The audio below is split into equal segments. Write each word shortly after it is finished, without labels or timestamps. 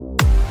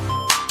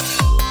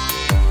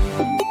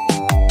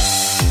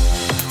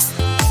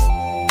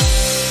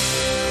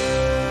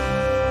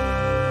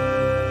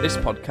This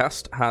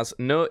podcast has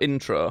no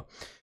intro.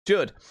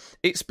 Judd,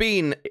 it's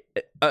been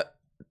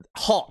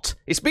hot.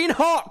 It's been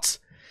hot.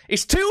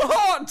 It's too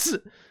hot.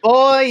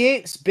 Boy,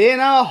 it's been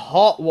a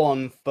hot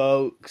one,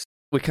 folks.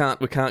 We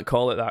can't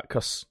call it that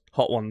because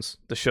Hot Ones,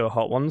 the show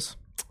Hot Ones.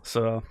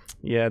 So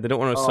yeah, they don't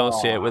want to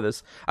associate with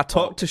us. I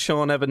talked to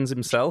Sean Evans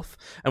himself,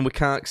 and we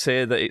can't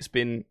say that it's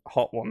been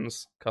Hot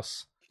Ones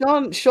because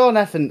Sean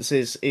Evans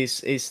is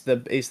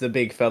the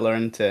big fella,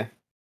 isn't he?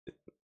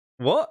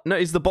 What? No,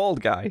 he's the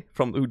bald guy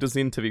who does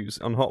the interviews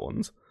on Hot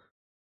Ones.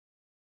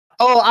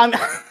 Oh, I'm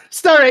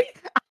sorry.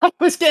 I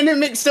was getting it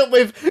mixed up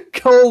with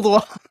Cold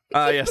One.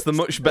 Ah, yes, the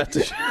much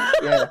better.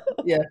 Yeah.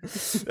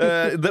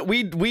 That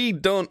we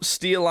don't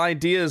steal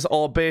ideas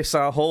or base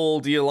our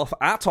whole deal off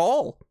at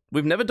all.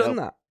 We've never done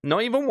that.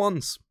 Not even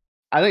once.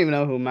 I don't even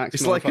know who Max.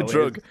 It's like a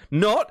drug. Is.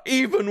 Not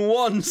even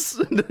once.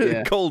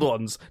 Yeah. Cold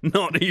Ones.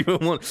 Not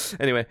even once.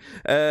 Anyway,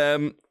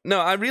 no,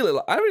 I really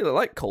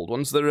like Cold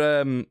Ones.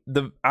 They're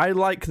I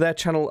like their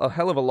channel a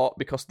hell of a lot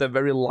because they're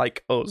very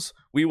like us.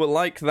 We were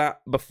like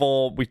that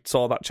before we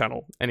saw that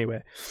channel.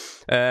 Anyway,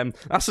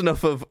 that's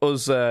enough of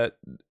us.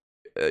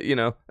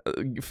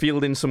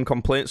 Fielding some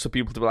complaints for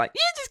people to be like,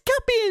 you're just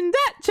copying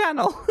that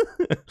channel.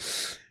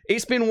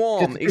 It's been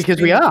warm.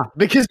 Because we are.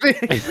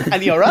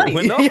 And you're right.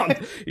 We're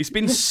not. It's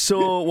been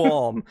so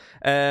warm.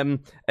 And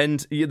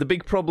the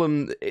big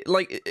problem,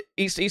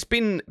 it's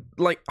been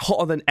like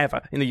hotter than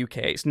ever in the UK.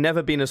 It's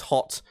never been as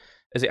hot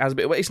as it has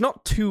been. Well, it's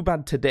not too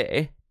bad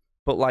today,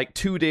 but like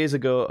 2 days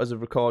ago as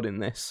of recording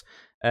this,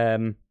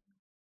 and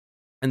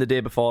the day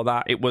before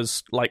that, it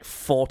was like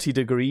 40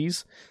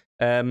 degrees.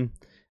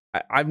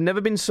 I've never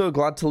been so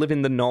glad to live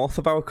in the north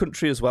of our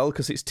country as well,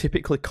 because it's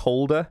typically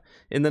colder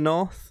in the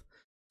north.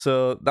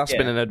 So that's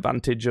been an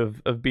advantage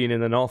of being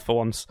in the north for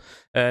once,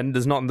 and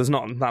there's not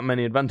that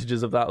many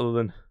advantages of that other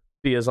than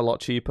beer's a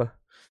lot cheaper.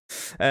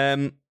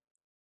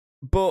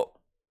 But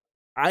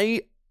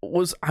I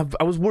was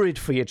worried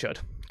for you, Judd,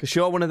 because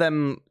you're one of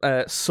them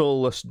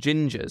soulless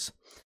gingers.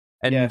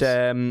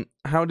 And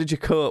how did you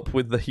cope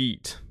with the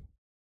heat?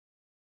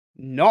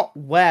 Not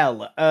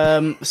well.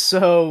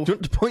 So do you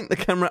want to point the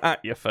camera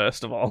at you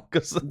first of all?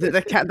 Because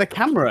the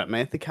camera at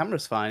me. The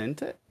camera's fine,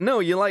 isn't it? No,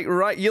 you're like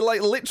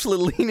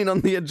literally leaning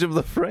on the edge of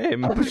the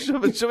frame.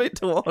 Shove it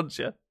towards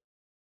you.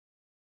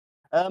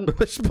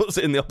 She puts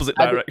it in the opposite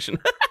direction.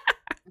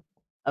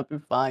 I've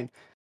been fine.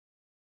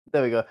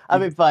 There we go.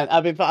 I've been fine.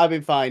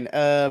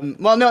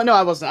 Well, no,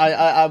 I wasn't.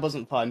 I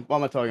wasn't fine. What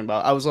am I talking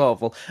about? I was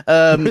awful.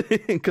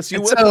 Because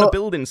you work on a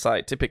building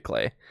site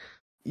typically.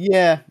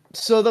 Yeah,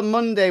 so the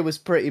Monday was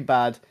pretty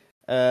bad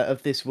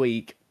of this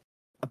week,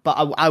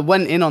 but I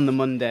went in on the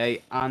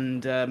Monday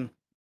and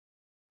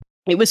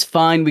it was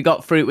fine. We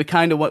got through it.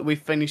 We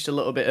finished a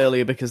little bit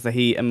earlier because of the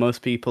heat, and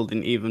most people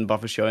didn't even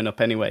bother showing up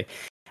anyway.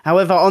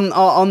 However,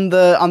 on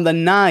the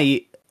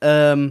night,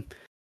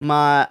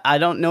 I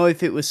don't know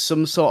if it was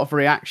some sort of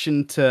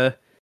reaction to.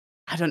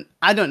 I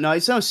don't know.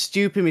 It's so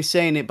stupid me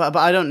saying it, but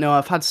I don't know.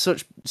 I've had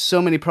so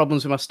many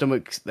problems with my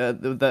stomach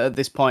that at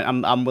this point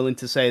I'm willing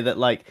to say that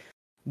like.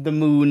 The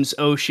moon's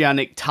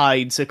oceanic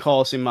tides are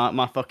causing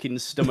my fucking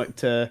stomach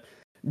to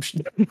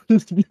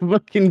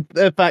fucking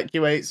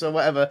evacuate, so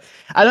whatever.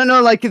 I don't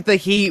know, like, if the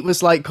heat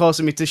was, like,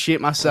 causing me to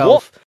shit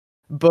myself,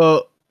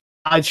 but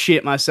I'd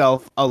shit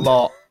myself a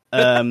lot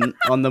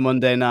on the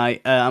Monday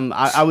night.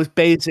 I was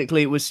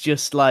basically, it was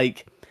just,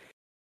 like...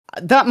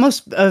 That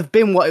must have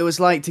been what it was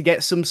like to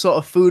get some sort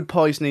of food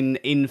poisoning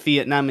in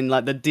Vietnam, in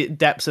like the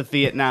depths of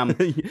Vietnam.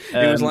 It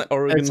was like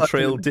Oregon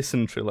Trail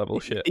dysentery level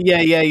shit.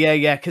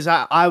 Yeah. Because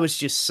I was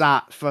just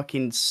sat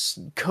fucking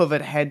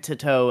covered head to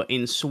toe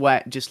in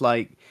sweat, just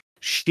like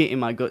shitting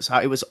my guts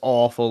out. It was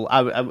awful.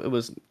 It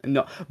was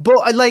not. But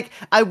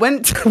I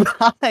went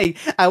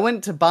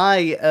to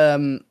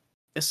buy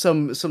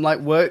some like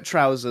work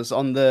trousers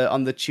on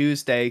the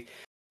Tuesday.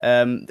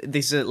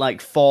 These are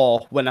like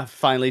 4 when I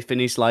finally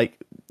finished like.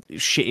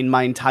 Shitting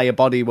my entire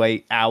body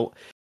weight out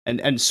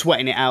and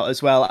sweating it out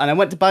as well. And I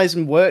went to buy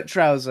some work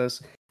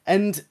trousers,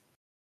 and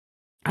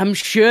I'm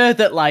sure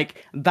that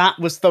like that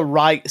was the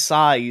right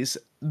size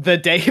the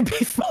day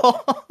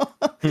before.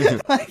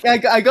 Like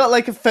I got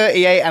like a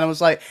 38, and I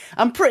was like,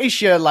 I'm pretty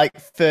sure like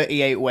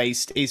 38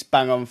 waist is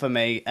bang on for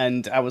me.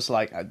 And I was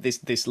like,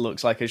 this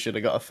looks like I should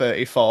have got a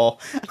 34.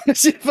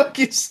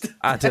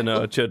 I don't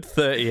know, Judd.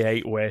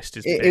 38 waist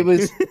is big. It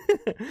was.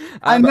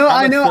 I know.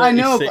 On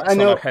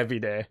a heavy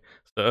day.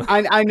 So.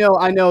 I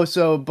know.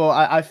 So, but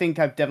I think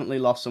I've definitely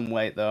lost some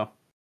weight though.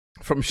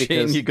 From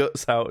shitting your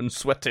guts out and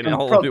sweating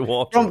all of your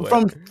water away.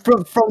 From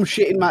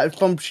shitting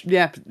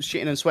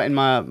and sweating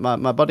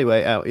my body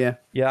weight out. Yeah.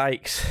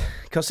 Yikes!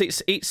 Because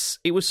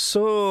it was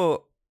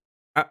so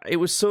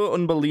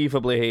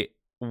unbelievably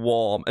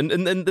warm,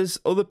 and there's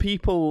other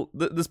people.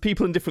 There's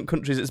people in different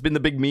countries. It's been the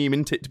big meme,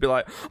 isn't it, to be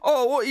like,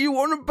 oh, what you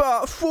want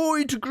about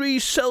 40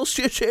 degrees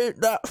Celsius?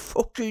 Ain't that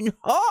fucking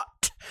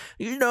hot?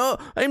 You know,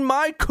 in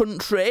my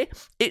country,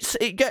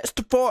 it gets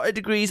to 40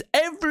 degrees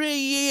every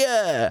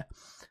year.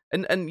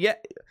 And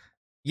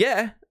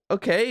yeah,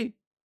 okay,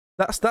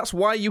 that's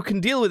why you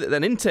can deal with it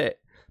then, isn't it?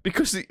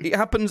 because it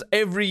happens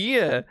every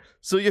year.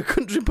 So your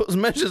country puts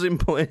measures in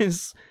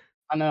place.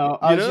 I know.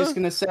 I was just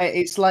gonna say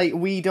it's like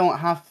we don't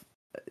have,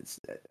 it's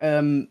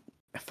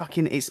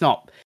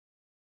not.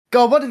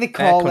 God, what do they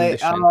call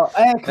it?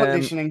 Air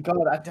conditioning.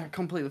 God, I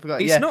completely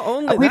forgot. It's not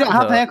only we that, don't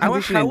have though. air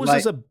conditioning. Our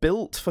houses are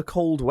built for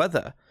cold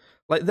weather.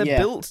 Like, they're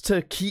built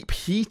to keep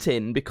heat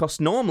in because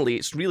normally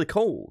it's really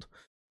cold,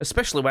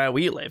 especially where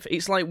we live.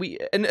 It's like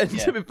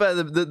to be fair,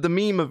 the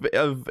meme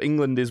of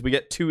England is we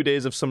get 2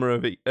 days of summer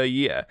of a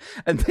year,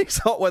 and this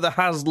hot weather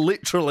has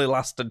literally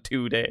lasted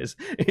 2 days.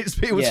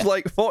 It was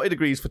like 40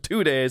 degrees for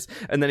 2 days,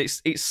 and then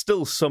it's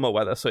still summer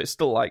weather, so it's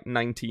still like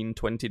 19,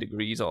 20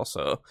 degrees or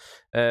so.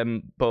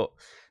 But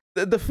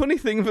the funny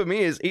thing for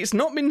me is it's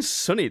not been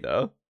sunny,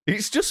 though.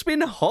 It's just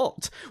been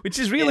hot, which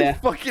is really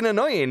fucking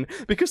annoying,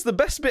 because the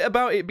best bit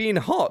about it being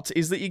hot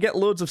is that you get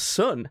loads of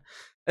sun.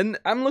 And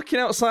I'm looking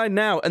outside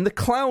now, and the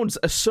clouds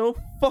are so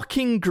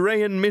fucking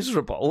grey and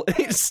miserable.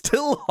 It's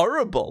still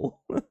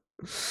horrible.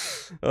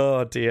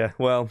 Oh, dear.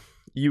 Well,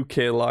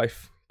 UK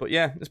life. But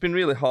yeah, it's been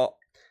really hot.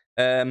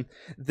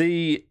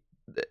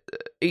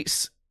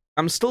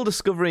 I'm still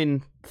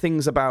discovering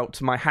things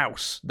about my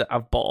house that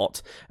I've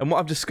bought, and what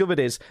I've discovered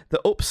is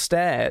that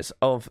upstairs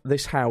of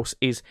this house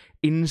is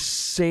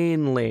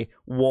insanely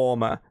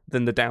warmer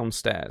than the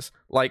downstairs.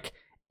 Like,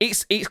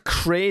 it's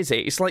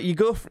crazy. It's like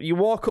you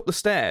walk up the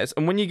stairs,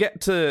 and when you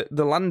get to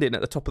the landing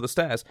at the top of the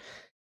stairs,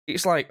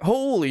 it's like,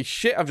 holy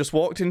shit, I've just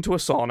walked into a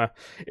sauna.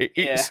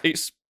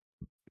 It's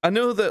I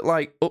know that,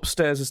 like,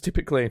 upstairs is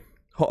typically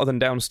hotter than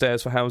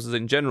downstairs for houses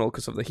in general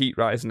because of the heat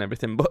rise and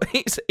everything, but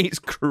it's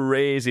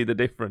crazy, the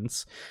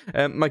difference.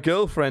 My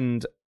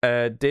girlfriend,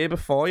 day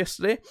before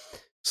yesterday,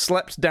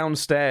 slept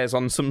downstairs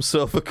on some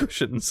sofa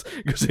cushions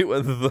because it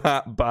was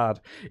that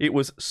bad. It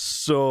was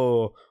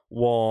so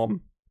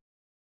warm.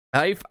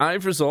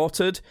 I've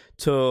resorted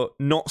to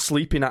not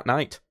sleeping at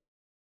night.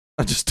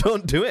 I just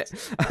don't do it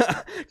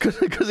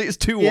because it's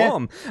too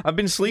warm. I've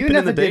been sleeping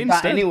in the day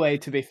instead. Anyway,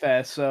 to be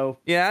fair, so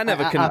yeah, I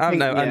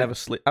never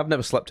sleep. I've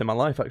never slept in my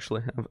life.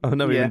 Actually, I've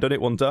never even done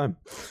it one time.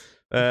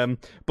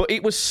 But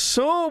it was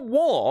so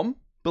warm,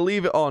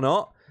 believe it or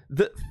not,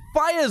 that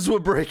fires were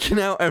breaking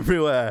out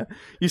everywhere.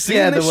 You see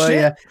this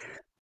shit?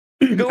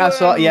 Yeah. I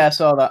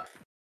saw that.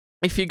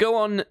 If you go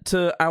on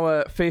to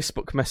our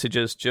Facebook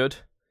messages, Judd,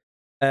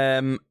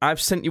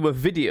 I've sent you a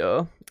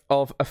video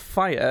of a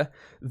fire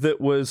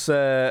that was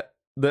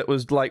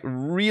like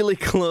really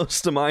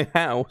close to my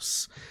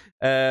house.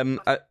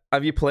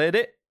 Have you played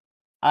it?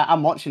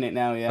 I'm watching it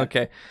now, yeah.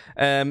 Okay.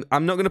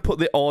 I'm not going to put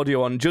the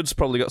audio on. Judd's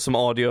probably got some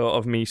audio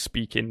of me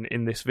speaking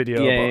in this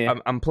video,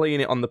 but I'm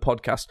playing it on the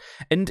podcast.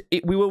 And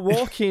we were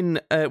walking.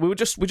 we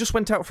just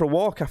went out for a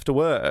walk after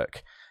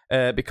work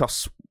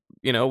because,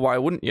 you know, why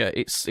wouldn't you?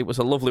 It was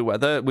a lovely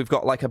weather. We've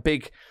got like a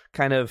big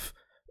kind of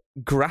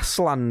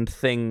grassland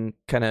thing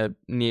kind of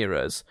near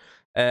us,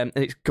 and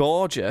it's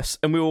gorgeous.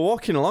 And we were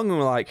walking along, and we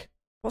were like,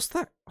 "What's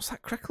that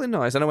crackling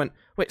noise?" And I went,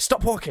 "Wait,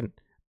 stop walking!"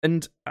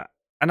 And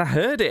I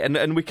heard it,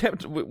 and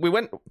we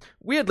went,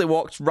 weirdly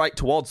walked right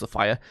towards the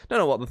fire. Don't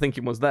know what the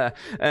thinking was there,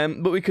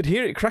 but we could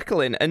hear it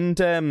crackling.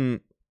 And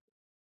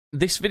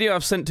this video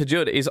I've sent to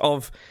Judd is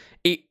of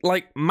it,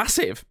 like,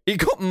 massive. It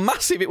got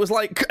massive. It was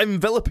like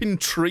enveloping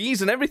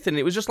trees and everything.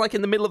 It was just like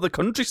in the middle of the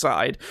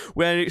countryside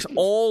where it's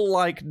all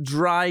like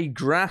dry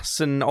grass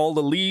and all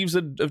the leaves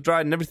have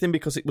dried and everything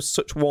because it was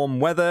such warm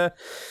weather.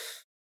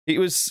 It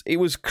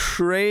was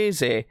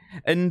crazy.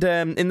 And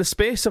in the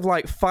space of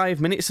like 5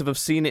 minutes of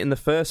seeing it in the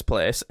first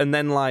place, and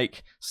then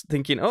like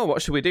thinking, oh,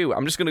 what should we do?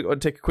 I'm just going to go and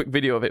take a quick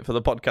video of it for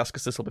the podcast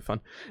because this will be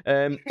fun.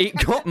 It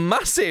got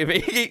massive.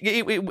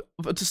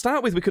 To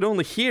start with, we could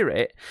only hear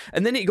it,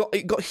 and then it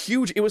got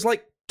huge. It was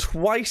like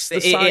twice the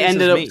size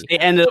of me.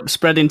 It ended up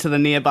spreading to the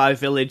nearby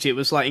village. It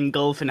was like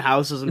engulfing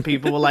houses, and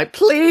people were like,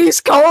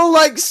 please call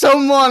like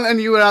someone,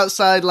 and you were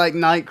outside like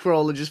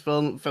Nightcrawler just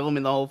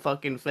filming the whole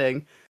fucking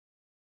thing.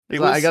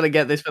 I gotta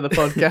get this for the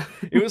podcast.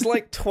 It was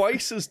like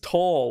twice as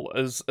tall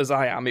as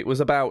I am. It was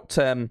about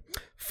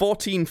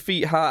 14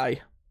 feet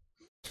high.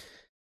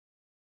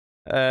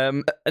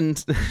 And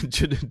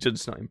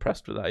Judd's not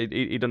impressed with that.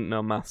 He doesn't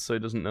know maths, so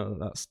he doesn't know that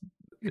that's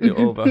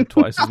over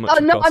twice as much. I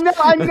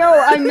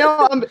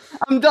know.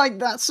 I'm like,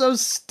 that's so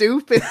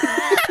stupid.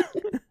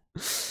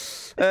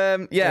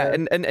 And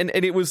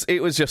it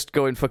was just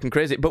going fucking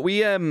crazy. But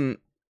we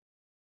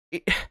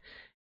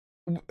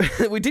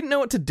didn't know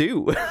what to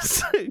do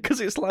because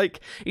it's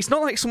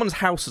not like someone's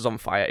house is on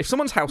fire. If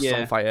someone's house is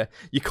on fire,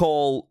 you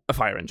call a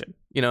fire engine.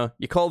 You know,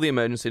 you call the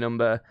emergency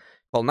number,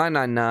 call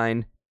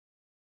 999,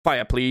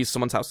 fire please,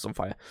 someone's house is on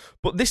fire.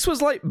 But this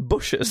was like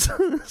bushes.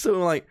 So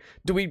we're like,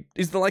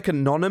 is there like a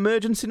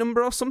non-emergency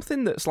number or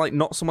something that's like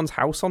not someone's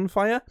house on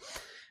fire?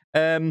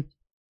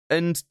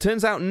 And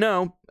turns out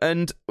no.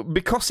 And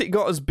because it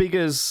got as big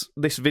as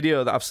this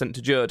video that I've sent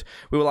to Judd,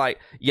 we were like,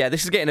 yeah,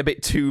 this is getting a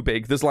bit too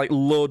big. There's like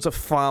loads of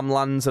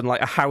farmlands, and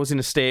like a housing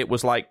estate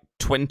was like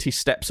 20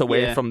 steps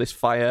away from this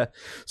fire.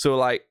 So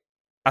like,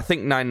 I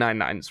think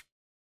 999's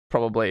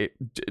probably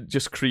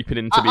just creeping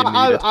into being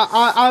needed.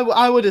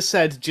 I would have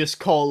said just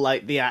call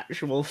like the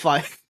actual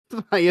fire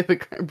fire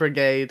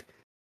brigade.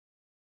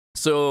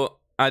 So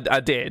I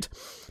did,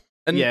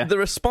 and the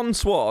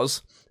response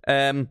was,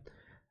 yeah,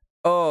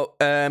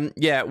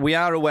 we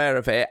are aware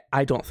of it.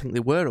 I don't think they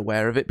were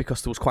aware of it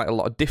because there was quite a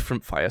lot of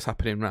different fires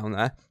happening around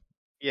there.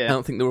 Yeah. I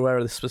don't think they were aware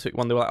of the specific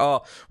one. They were like,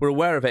 oh, we're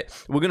aware of it.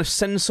 We're going to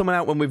send someone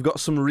out when we've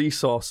got some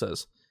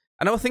resources.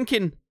 And I was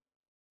thinking,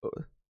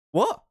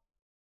 what?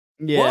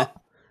 Yeah.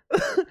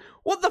 What?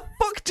 What the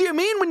fuck do you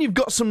mean when you've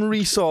got some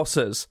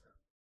resources?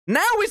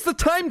 Now is the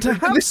time to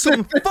have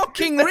some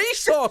fucking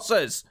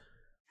resources.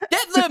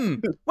 Get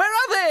them. Where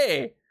are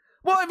they?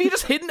 What, have you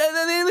just hidden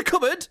them in the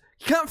cupboard?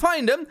 You can't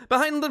find them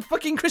behind the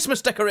fucking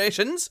Christmas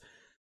decorations?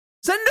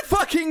 Send a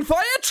fucking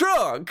fire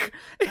truck.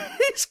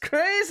 It's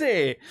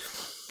crazy.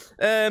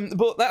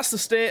 But that's the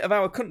state of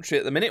our country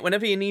at the minute.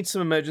 Whenever you need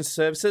some emergency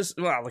services,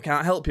 well, they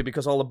can't help you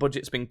because all the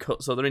budget's been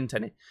cut, so there isn't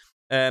any.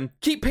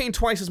 Keep paying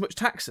twice as much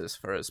taxes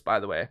for us, by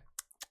the way.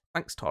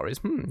 Thanks, Tories.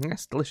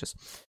 Yes, delicious.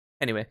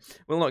 Anyway,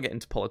 we'll not get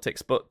into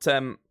politics, but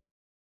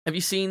have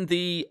you seen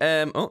the...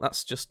 that's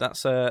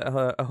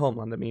a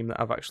Homelander meme that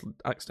I've actually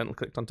accidentally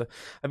clicked onto.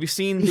 Have you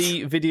seen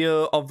the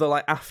video of the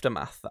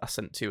aftermath that I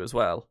sent to you as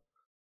well?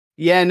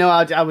 Yeah, no,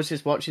 I was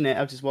just watching it.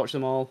 I've just watched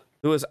them all.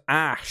 There was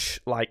Ash,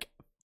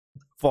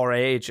 for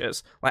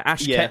ages,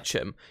 Ash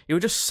Ketchum. He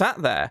was just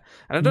sat there,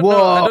 and I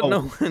don't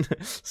know.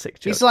 Sick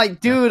joke. He's like,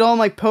 dude, all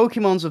my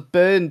Pokemons have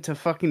burned to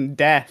fucking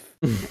death.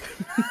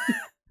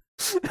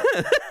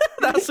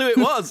 That's who it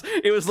was.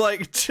 It was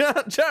like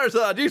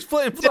Charizard. He's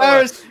playing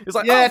Charizard. He's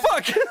like, oh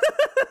fuck.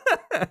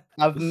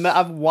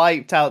 I've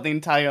wiped out the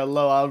entire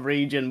Loa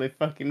region with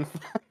fucking.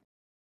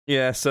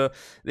 Yeah, so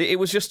it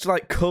was just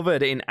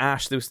covered in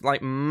ash. There was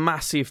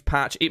massive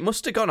patch. It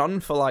must have gone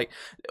on for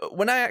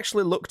when I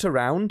actually looked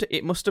around,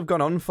 it must have gone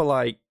on for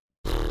I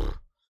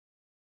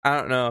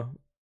don't know,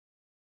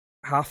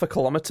 half a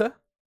kilometer.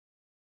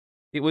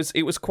 It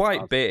was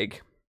quite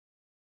big.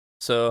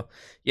 So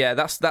yeah,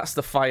 that's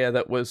the fire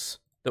that was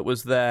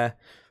there.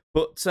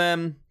 But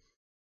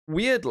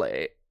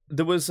weirdly,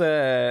 there was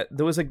a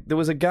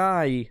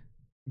guy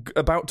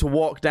about to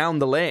walk down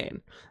the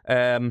lane.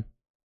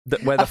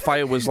 Where the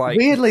fire was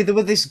weirdly, there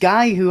was this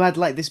guy who had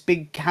this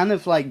big can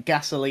of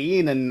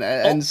gasoline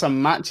and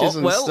some matches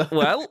and stuff.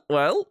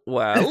 Well.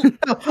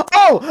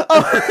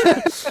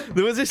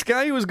 There was this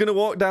guy who was going to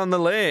walk down the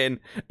lane,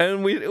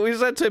 and we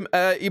said to him,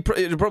 you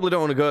probably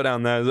don't want to go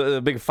down there. There's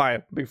a big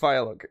fire,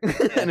 look.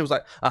 And he was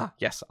like,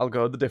 yes, I'll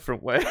go the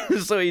different way.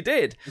 So he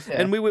did,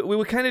 and we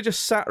were kind of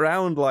just sat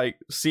around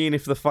seeing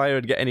if the fire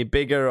would get any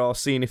bigger or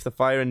seeing if the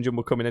fire engine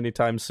were coming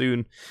anytime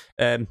soon.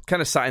 Kind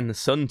of sat in the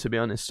sun, to be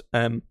honest.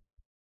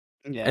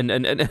 Yeah.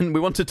 And we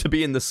wanted to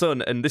be in the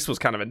sun, and this was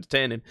kind of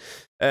entertaining.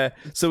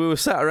 So we were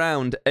sat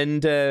around,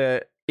 and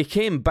he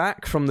came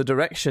back from the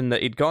direction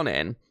that he'd gone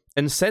in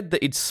and said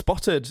that he'd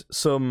spotted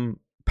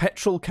some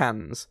petrol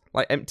cans,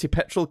 empty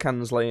petrol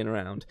cans laying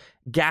around,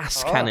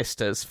 gas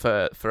canisters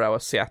for our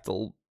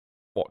Seattle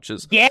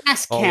watchers.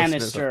 Gas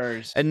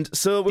canisters! And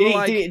so we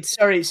were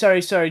sorry,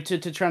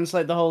 to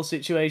translate the whole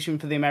situation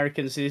for the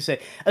Americans, did you say,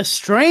 a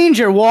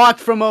stranger walked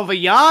from over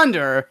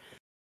yonder...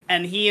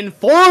 and he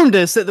informed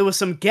us that there was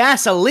some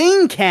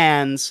gasoline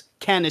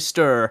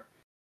canister.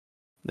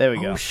 There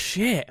we go. Oh,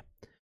 shit.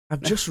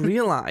 I've just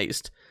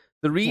realised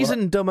the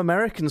reason dumb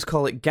Americans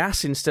call it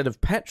gas instead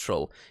of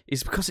petrol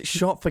is because it's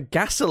short for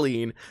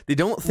gasoline. They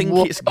don't think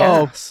it's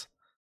gas.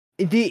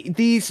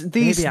 These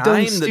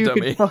dumb,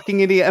 stupid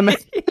fucking idiot.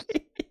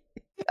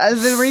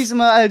 The reason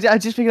why I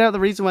just figured out the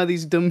reason why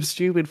these dumb,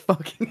 stupid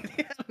fucking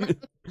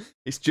idiots.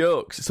 It's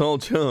jokes. It's all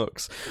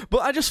jokes.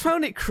 But I just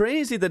found it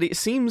crazy that it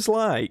seems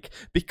like,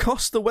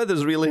 because the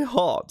weather's really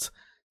hot,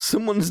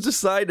 someone's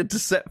decided to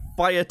set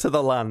fire to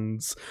the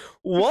lands.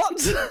 What?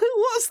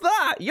 What's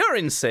that? You're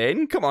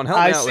insane. Come on, help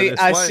me out with this.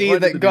 I see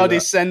that God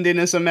is sending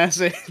us a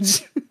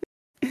message.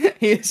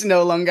 He is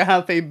no longer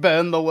happy.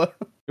 Burn the world.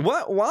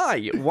 What?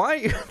 Why?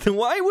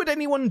 Why would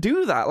anyone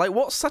do that?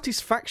 What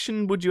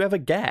satisfaction would you ever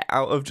get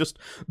out of just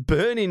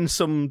burning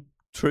some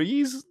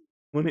trees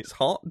when it's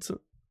hot?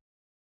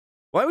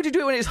 Why would you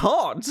do it when it's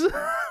hot?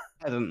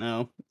 I don't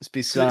know. It's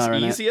bizarre.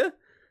 It's easier.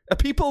 Are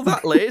people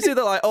that lazy?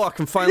 They're like, I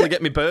can finally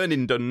get my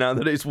burning done now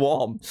that it's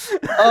warm.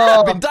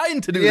 I've been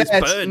dying to do this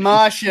burning.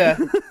 Marsha,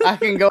 I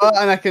can go out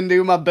and I can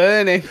do my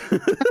burning.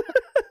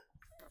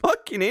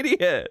 Fucking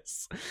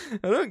idiots.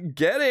 I don't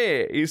get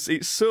it.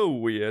 It's so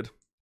weird.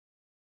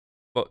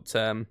 But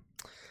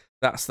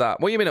that's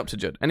that. What have you been up to,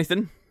 Judd?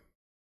 Anything?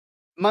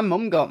 My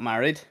mum got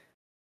married.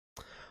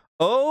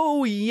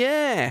 Oh,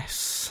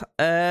 yes.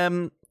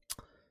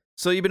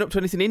 So you've been up to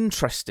anything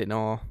interesting,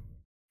 or?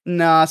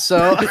 Nah,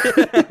 so...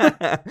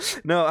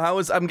 No,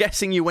 I'm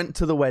guessing you went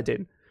to the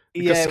wedding.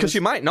 Because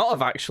you might not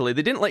have, actually.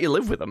 They didn't let you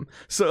live with them,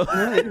 so...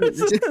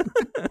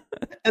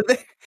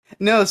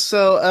 No,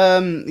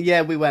 so,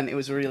 we went. It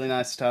was a really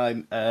nice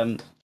time.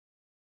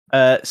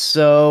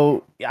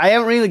 So I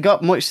haven't really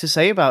got much to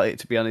say about it,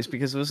 to be honest,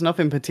 because there was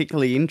nothing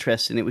particularly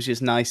interesting. It was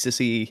just nice to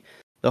see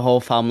the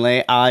whole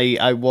family.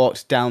 I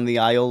walked down the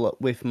aisle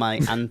with my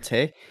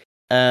auntie,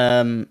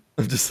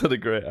 I've just had a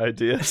great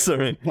idea.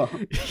 Sorry. What?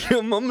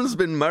 Your mum's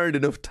been married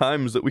enough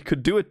times that we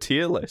could do a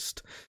tier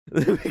list.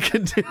 We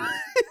could do...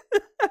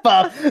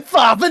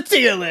 Father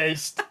tier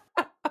list.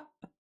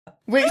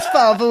 Which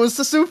father was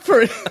the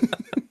supreme?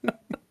 We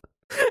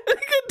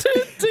could do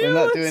a tier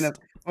list.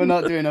 We're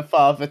not doing a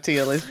father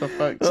tier list for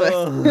fuck's sake.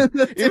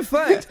 In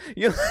fact,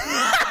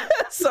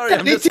 sorry,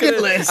 I'm just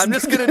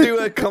gonna do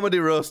a comedy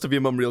roast of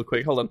your mum real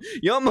quick. Hold on.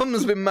 Your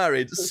mum's been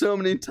married so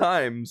many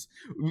times.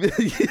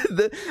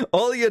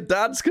 All your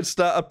dads could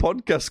start a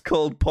podcast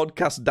called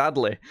Podcast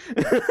Dadley.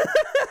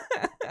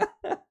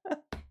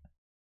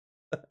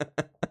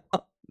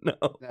 No.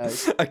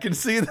 Nice. I can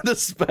see the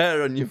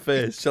despair on your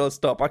face. Shall I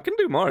stop? I can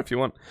do more if you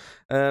want.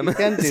 You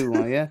can do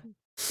more, yeah.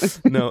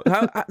 No.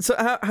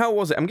 How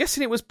was it? I'm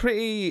guessing it was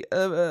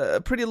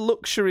a pretty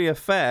luxury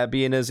affair,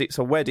 being as it's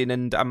a wedding,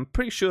 and I'm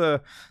pretty sure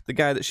the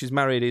guy that she's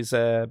married is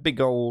a big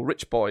old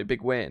rich boy,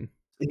 Big Wayne.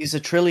 He's a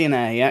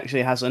trillionaire. He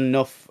actually has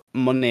enough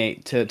money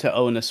to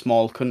own a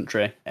small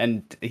country,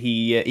 and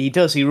he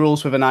does. He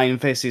rules with an iron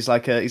fist. He's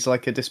like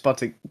a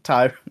despotic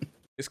tyrant.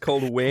 It's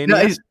called Wayne.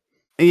 No,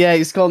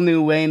 it's called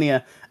New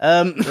Wania.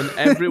 And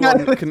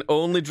everyone can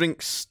only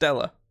drink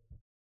Stella.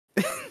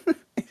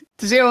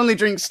 Does he only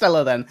drink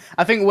Stella then?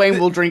 I think Wayne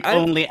will drink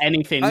only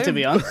anything, to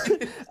be honest.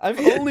 I've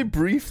only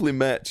briefly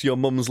met your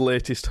mum's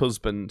latest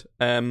husband,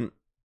 and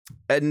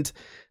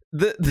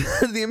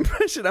the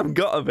impression I've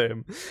got of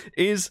him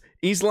is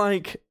he's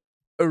like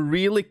a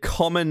really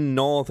common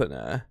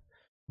northerner,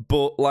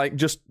 but like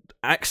just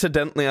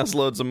accidentally has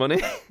loads of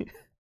money.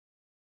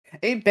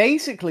 It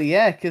basically,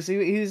 yeah, because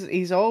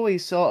he's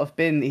always sort of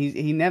been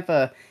he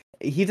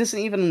doesn't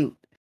even.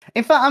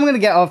 In fact, I'm going to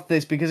get off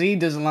this because he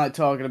doesn't like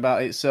talking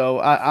about it, so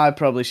I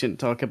probably shouldn't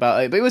talk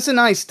about it. But it was a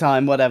nice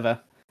time, whatever.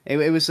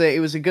 It was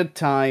a good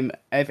time.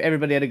 If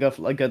everybody had a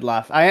good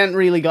laugh. I hadn't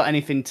really got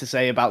anything to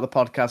say about the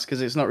podcast because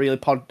it's not really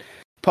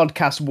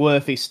podcast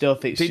worthy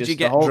stuff. It's Did just you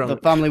get drunk? The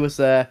family was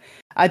there.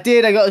 I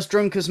did. I got as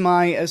drunk as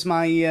my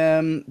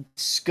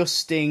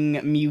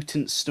disgusting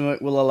mutant stomach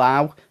will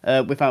allow,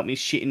 without me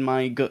shitting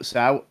my guts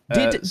out.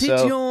 Did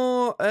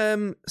your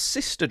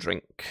sister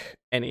drink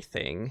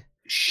anything?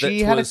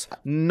 She was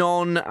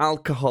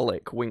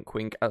non-alcoholic, wink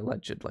wink,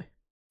 allegedly.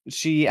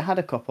 She had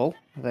a couple,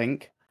 I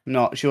think.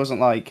 She wasn't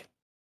like...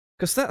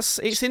 Because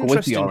it's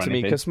interesting to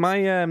me, because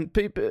my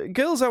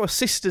girls our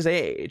sister's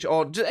age,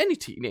 or just any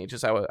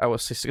teenagers our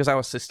sister, because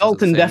our sisters...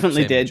 Dalton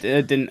definitely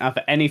didn't have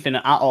anything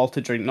at all to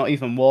drink, not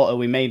even water.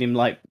 We made him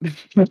like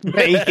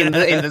bake in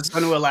the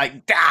sun. We're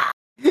like, "Gah!"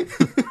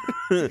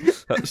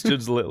 That's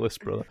Judd's littlest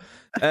brother.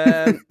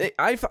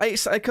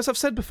 Because I've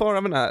said before,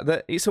 haven't I,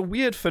 that it's a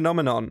weird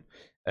phenomenon.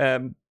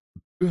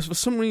 Because for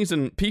some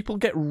reason people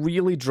get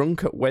really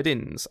drunk at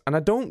weddings, and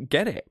I don't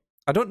get it.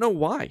 I don't know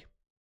why.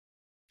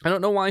 I don't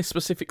know why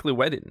specifically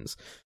weddings.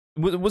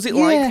 Was it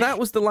like that?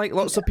 Was there like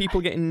lots of people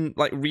getting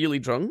like really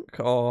drunk,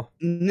 or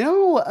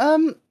no?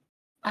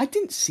 I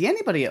didn't see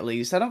anybody. At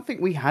least I don't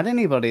think we had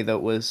anybody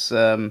that was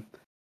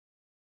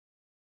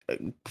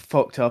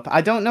fucked up. I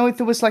don't know if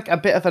there was like a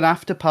bit of an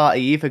after party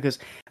either, because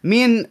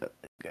me and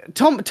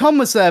Tom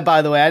was there,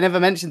 by the way. I never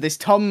mentioned this.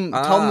 Tom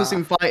was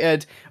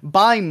invited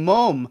by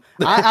Mum.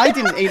 I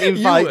didn't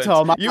invite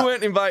Tom. You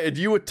weren't invited.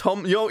 You were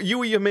Tom. You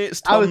were your mate's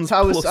Tom's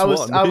I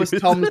was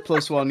Tom's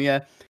plus one.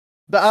 Yeah.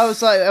 But I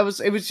was like,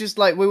 it was just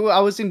like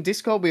I was in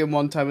Discord with him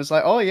one time. It was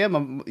like, oh yeah,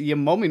 your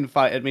mum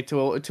invited me to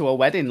a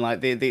wedding,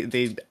 like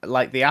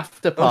the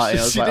after party.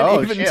 I was like,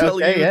 oh shit,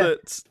 okay, yeah.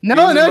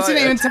 No, she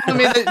didn't even tell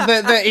me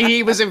that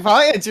he was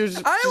invited. She was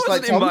just, I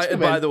wasn't invited,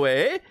 by the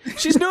way.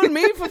 She's known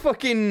me for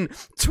fucking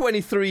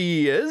 23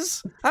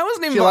 years. I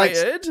wasn't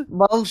invited.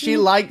 She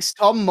likes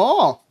Tom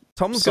more.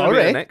 Tom's gonna be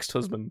her next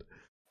husband.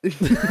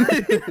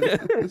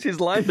 She's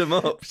lined them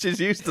up.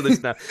 She's used to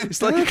this now.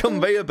 It's like a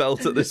conveyor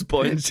belt at this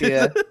point.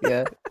 Yeah.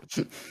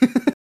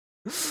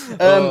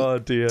 Oh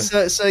dear.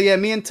 So yeah,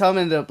 me and Tom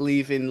ended up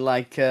leaving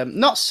like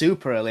not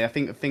super early. I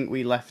think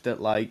we left at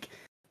like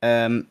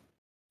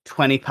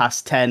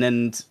 10:20,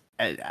 and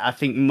I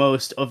think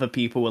most other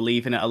people were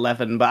leaving at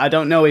 11. But I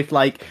don't know if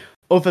like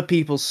other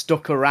people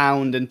stuck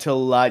around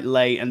until like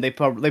late, and they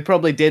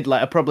probably did.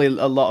 Like probably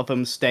a lot of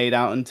them stayed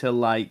out until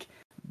like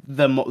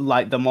the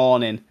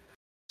morning.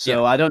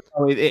 So I don't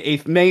know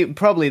if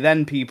probably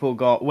then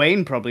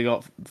Wayne probably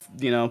got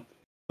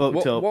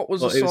booked up. What was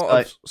the sort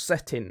of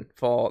setting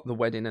for the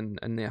wedding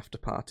and the after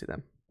party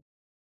then?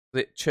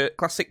 Was it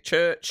classic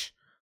church,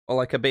 or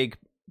like a big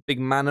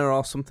manor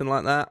or something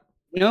like that?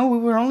 No,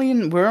 we're only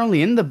in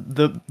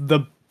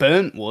the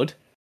Burntwood.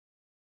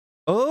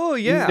 Oh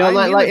yeah,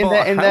 like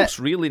in a house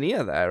really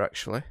near there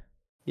actually.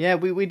 Yeah,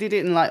 we did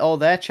it in like all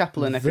their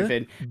chapel and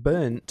everything.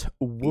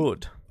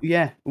 Burntwood.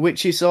 Yeah,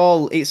 which it's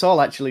all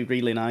actually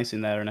really nice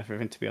in there and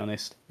everything. To be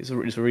honest, it's a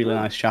really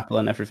nice chapel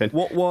and everything.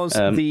 What was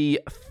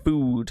the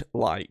food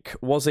like?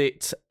 Was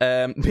it?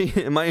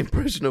 My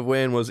impression of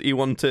Wayne was he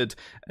wanted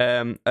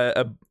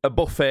a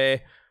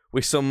buffet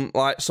with some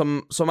ham,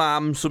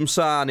 some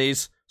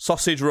sarnies,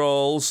 sausage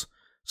rolls,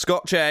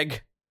 Scotch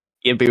egg.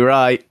 You'd be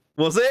right.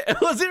 Was it?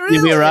 Was it really?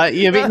 You'd be right.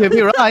 You'd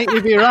be right.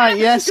 You'd be right.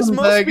 Yes, Because some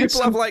most burgers.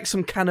 people have like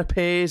some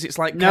canapes. It's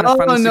like No, kind of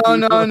no, fancy no, food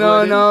no, for the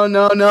no,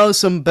 wedding. no.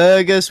 Some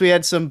burgers. We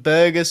had some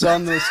burgers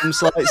on. There was some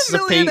slices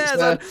of Millionaires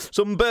pizza. had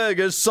some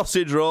burgers,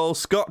 sausage roll,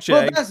 Scotch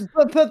But egg.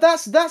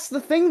 that's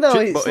the thing though.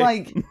 Chip It's butty.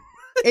 like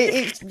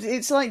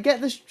it's like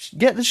get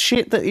the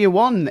shit that you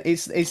want.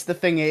 It's the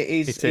thing. It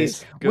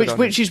is. Good on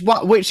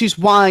Which is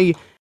why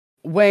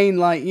Wayne,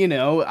 like, you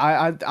know,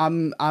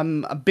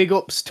 I'm a big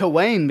ups to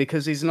Wayne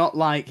because he's not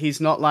like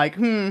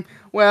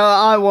well,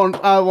 I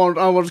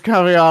want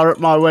caviar at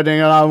my wedding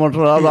and I want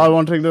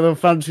the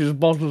fanciest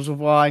bottles of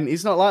wine.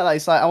 He's not like that.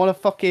 It's like I want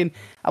to fucking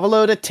have a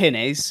load of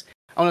tinnies.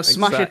 I want to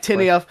smash a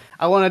tinny off.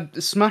 I want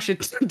to smash a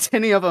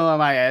tinny off on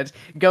my head.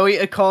 Go eat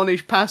a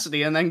Cornish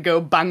pasty and then go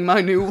bang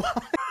my new wife.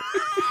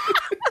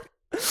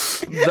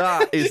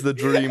 That is the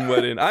dream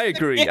wedding. I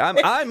agree.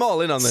 I'm all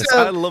in on this.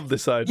 So, I love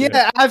this idea.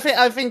 Yeah, I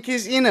think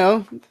is, you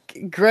know,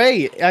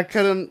 great. I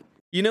couldn't.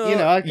 You know,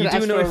 I couldn't you do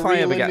ask know for a if I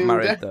ever really get new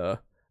married day. though,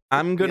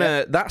 I'm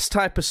gonna. That's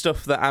type of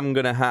stuff that I'm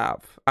gonna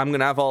have. I'm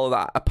gonna have all of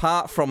that.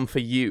 Apart from for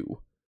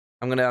you,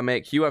 I'm gonna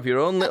make you have your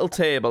own little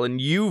table,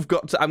 and you've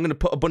got to. I'm gonna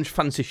put a bunch of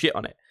fancy shit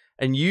on it,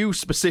 and you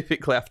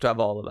specifically have to have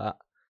all of that.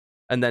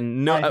 And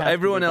then I have to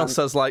everyone be else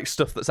has like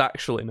stuff that's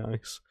actually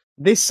nice.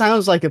 This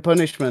sounds like a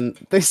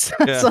punishment. This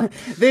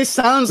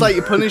sounds like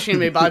you're punishing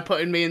me by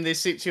putting me in this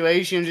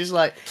situation. Just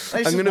like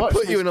I'm going to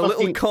put you in a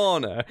little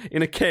corner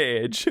in a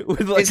cage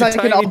with like It's a like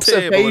an tiny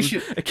table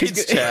observation. and a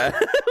kid's chair.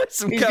 With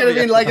some It's gonna be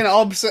caviar. like an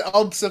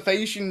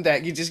observation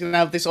deck. You're just gonna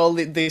have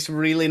this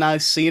really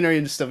nice scenery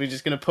and stuff. You're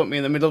just gonna put me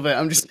in the middle of it.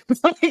 I'm just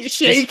like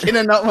shaking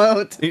and not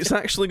out. It's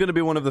actually going to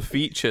be one of the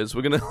features.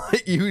 We're going to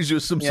like use you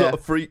as some sort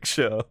of freak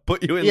show.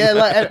 Put you in Yeah,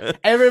 there. like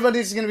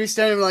everybody's gonna be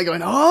staring at me like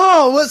going,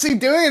 "Oh, what's he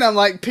doing?" I'm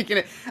like picking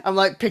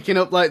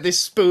up like this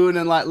spoon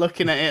and like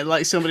looking at it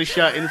like somebody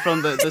shouting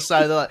from the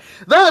side. They're like,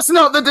 "That's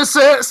not the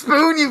dessert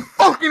spoon, you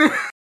fucking."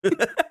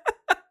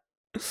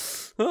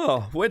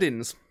 Oh,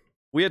 weddings.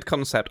 Weird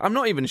concept. I'm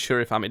not even sure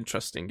if I'm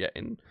interested in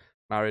getting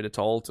married at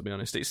all, to be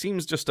honest. It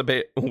seems just a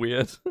bit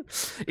weird.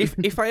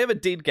 If I ever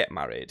did get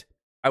married,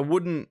 I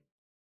wouldn't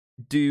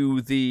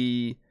do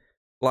the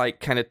like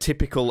kind of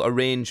typical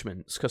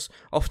arrangements, because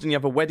often you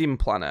have a wedding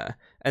planner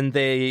and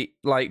they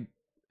like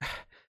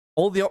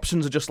all the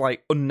options are just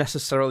like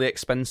unnecessarily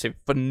expensive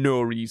for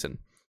no reason.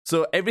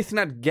 So everything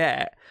I'd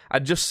get,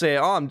 I'd just say,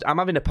 "Oh, I'm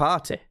having a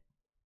party.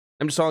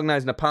 I'm just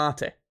organising a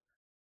party."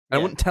 And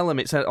I wouldn't tell them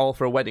it's all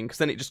for a wedding, because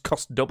then it just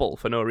costs double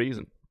for no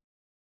reason.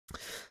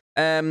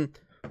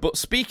 But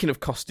speaking of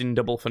costing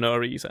double for no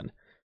reason,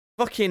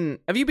 have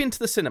you been to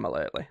the cinema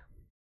lately?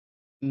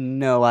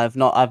 No, I've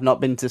not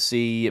been to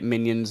see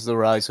Minions: The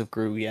Rise of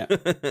Gru yet.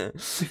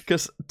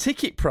 Because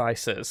ticket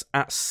prices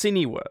at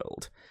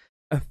Cineworld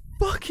are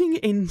fucking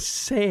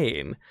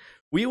insane.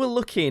 We were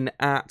looking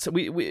at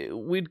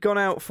we'd gone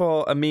out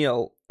for a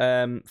meal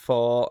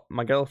for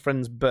my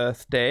girlfriend's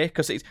birthday,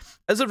 because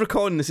as of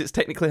recording this, it's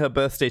technically her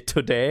birthday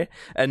today,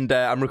 and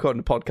I'm recording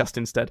a podcast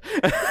instead.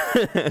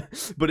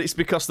 But it's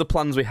because the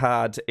plans we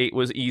had, it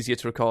was easier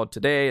to record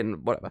today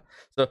and whatever.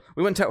 So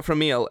we went out for a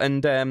meal,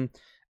 and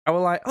I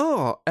was like,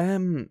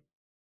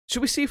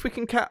 should we see if we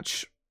can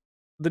catch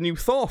the new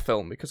Thor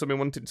film, because I've been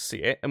wanting to see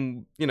it,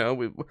 and you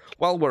know,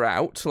 while we're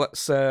out,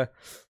 let's go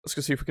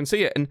see if we can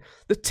see it. And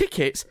the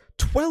tickets,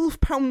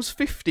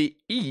 £12.50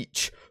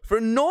 each for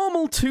a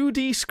normal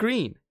 2D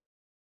screen.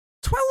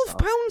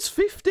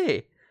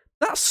 £12.50.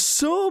 That's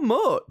so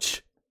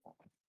much.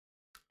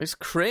 It's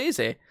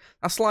crazy.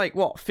 That's like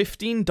what,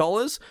 $15?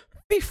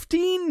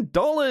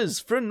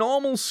 $15 for a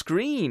normal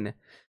screen.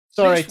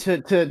 Sorry,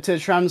 to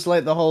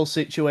translate the whole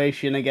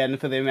situation again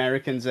for the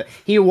Americans.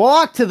 He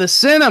walked to the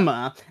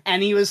cinema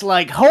and he was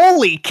like,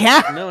 "Holy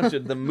cow!" No, to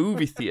the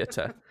movie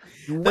theater.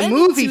 The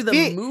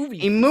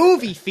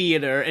movie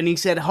theater, and he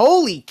said,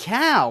 "Holy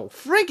cow!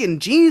 Friggin'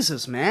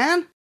 Jesus,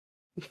 man!"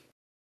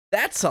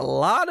 That's a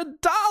lot of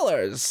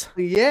dollars.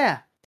 Yeah,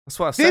 That's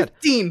what I said.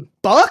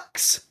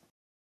 $15.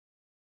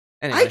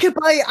 Anyway. I could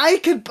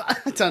buy.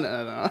 I don't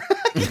know.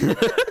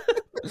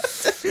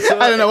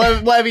 I don't know,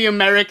 whatever you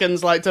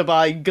Americans like to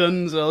buy,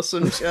 guns or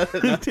some shit. I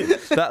don't know.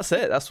 That's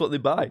it. That's what they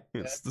buy.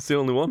 That's the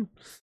only one.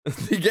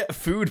 They get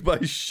food by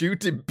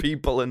shooting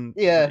people and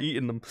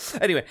eating them.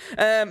 Anyway,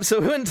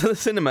 so we went to the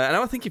cinema, and I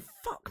was thinking,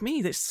 "Fuck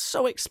me, this is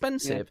so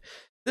expensive."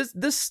 Yeah.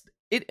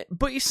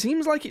 But it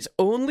seems like it's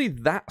only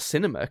that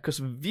cinema, because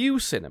View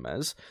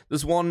Cinemas,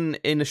 there's one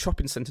in a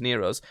shopping centre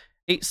near us.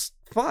 It's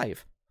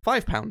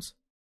 £5.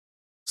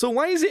 So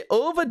why is it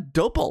over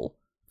double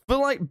for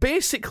like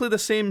basically the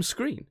same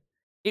screen?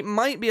 It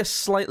might be a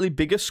slightly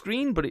bigger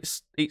screen, but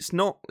it's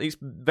not. It's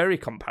very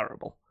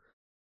comparable.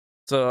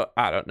 So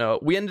I don't know.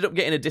 We ended up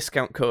getting a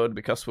discount code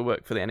because we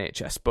work for the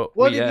NHS. But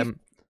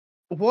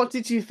what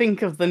did you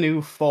think of the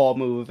new Thor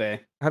movie?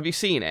 Have you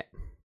seen it?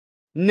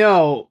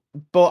 No,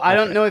 but I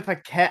don't know if I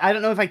care. I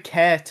don't know if I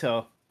care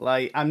to.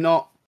 Like, I'm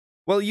not.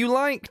 Well, you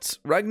liked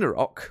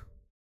Ragnarok.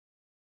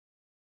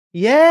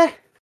 Yeah.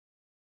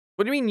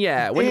 What do you mean?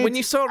 Yeah. When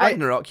you saw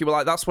Ragnarok, you were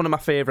like, "That's one of my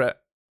favourite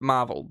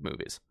Marvel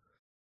movies."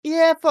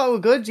 Yeah, I thought it were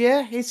good.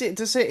 Yeah, is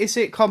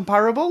it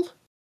comparable?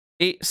 Is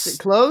it It's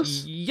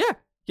close? yeah,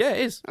 it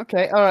is.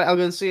 Okay, all right, I'll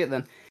go and see it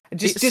then.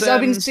 It's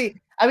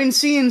I've been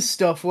seeing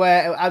stuff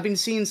where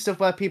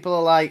people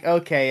are like,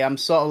 okay, I'm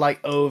sort of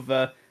like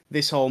over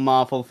this whole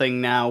Marvel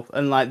thing now,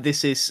 and like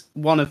this is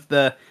one of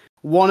the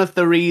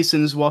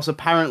reasons was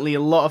apparently a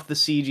lot of the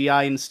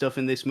CGI and stuff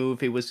in this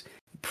movie was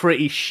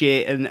pretty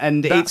shit,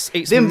 and it's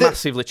them-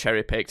 massively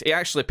cherry picked. It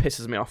actually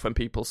pisses me off when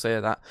people say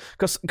that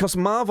because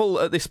Marvel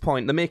at this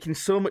point they're making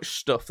so much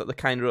stuff that they're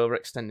kind of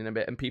overextending a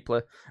bit, and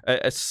people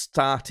are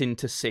starting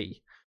to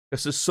see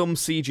because there's some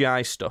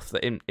CGI stuff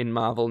that in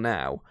Marvel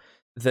now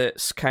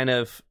that's kind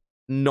of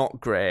not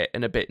great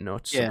and a bit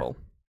noticeable,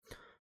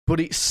 but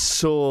it's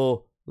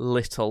so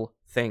little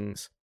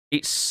things.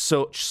 It's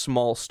such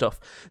small stuff.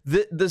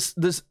 There's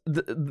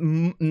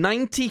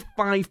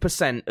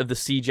 95% of the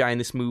CGI in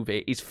this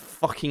movie is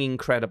fucking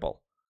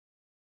incredible,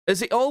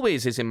 as it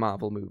always is in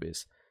Marvel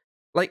movies.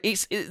 Like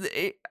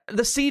the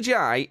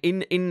CGI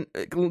in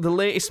the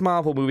latest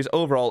Marvel movies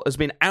overall has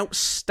been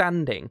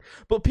outstanding,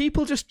 but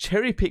people just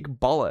cherry pick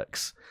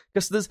bollocks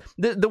because there's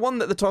the one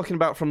that they're talking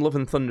about from Love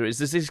and Thunder is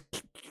there's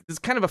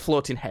kind of a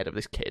floating head of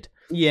this kid.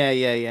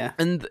 Yeah.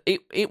 And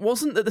it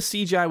wasn't that the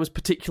CGI was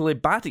particularly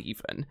bad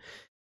even.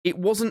 It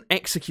wasn't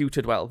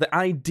executed well. The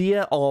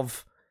idea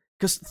of...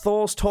 Because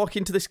Thor's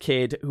talking to this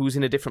kid who's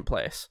in a different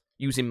place,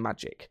 using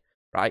magic,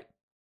 right?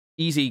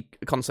 Easy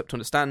concept to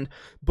understand,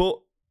 but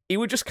it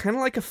was just kind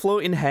of like a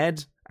floating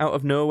head out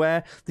of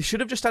nowhere. They should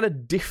have just had a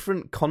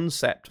different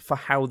concept for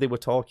how they were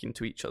talking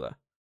to each other.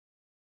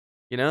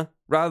 You know?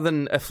 Rather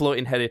than a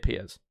floating head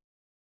appears.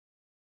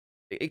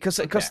 Because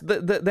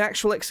the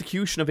actual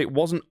execution of it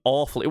wasn't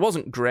awful. It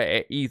wasn't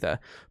great either,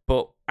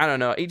 but I don't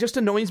know. It just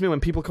annoys me when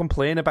people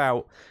complain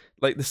about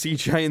like the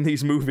CGI in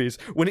these movies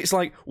when it's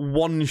like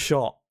one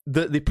shot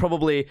that they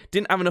probably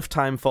didn't have enough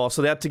time for,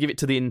 so they had to give it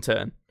to the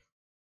intern.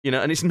 You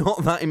know, and it's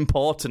not that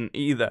important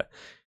either.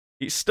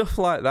 It's stuff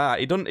like that.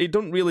 It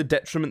don't really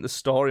detriment the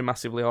story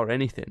massively or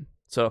anything.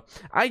 So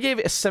I gave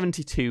it a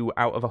 72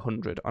 out of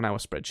 100 on our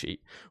spreadsheet,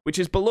 which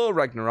is below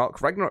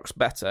Ragnarok. Ragnarok's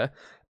better.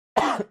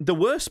 The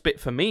worst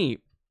bit for me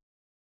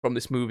from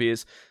this movie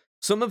is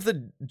some of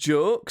the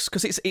jokes,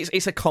 because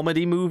it's a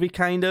comedy movie,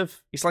 kind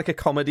of. It's like a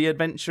comedy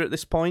adventure at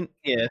this point.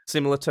 Yeah.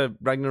 Similar to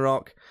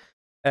Ragnarok.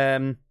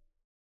 Some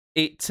of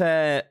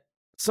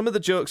the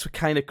jokes were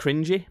kind of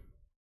cringy.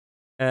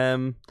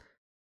 And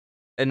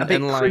a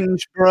bit like,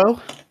 cringe,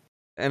 bro.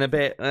 And a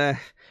bit...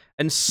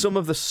 and some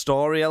of the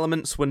story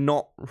elements were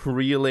not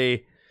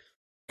really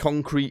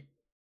concrete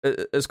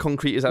as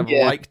I've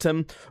liked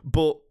them.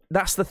 But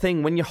that's the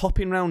thing, when you're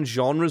hopping around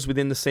genres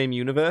within the same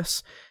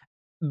universe,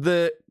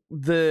 the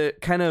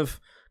kind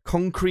of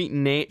concrete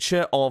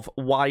nature of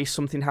why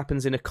something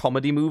happens in a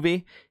comedy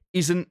movie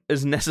isn't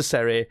as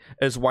necessary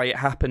as why it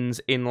happens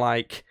in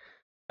like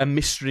a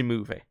mystery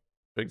movie,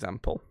 for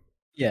example.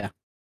 Yeah.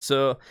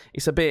 So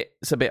it's a bit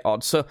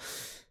odd. So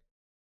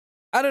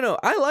I don't know.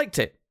 I liked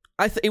it.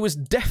 It was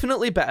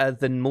definitely better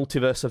than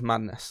Multiverse of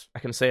Madness. I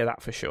can say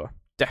that for sure.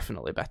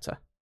 Definitely better.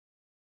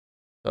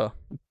 So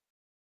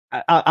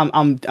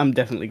I'm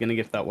definitely gonna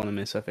give that one a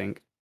miss, I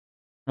think.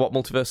 What,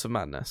 Multiverse of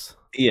Madness?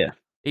 Yeah.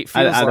 It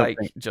feels like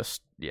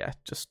just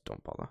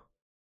don't bother.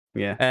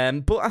 Yeah.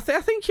 But I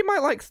think you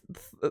might like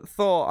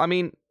Thor. I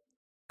mean,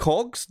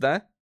 Korg's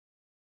there.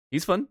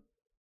 He's fun.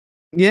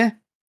 Yeah.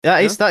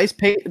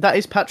 That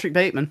is Patrick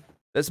Bateman.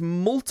 There's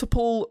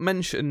multiple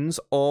mentions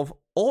of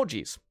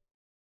orgies.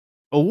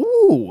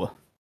 Ooh.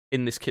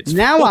 In this kid's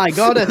now film. I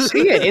gotta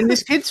see it in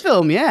this kid's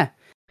film, yeah.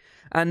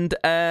 And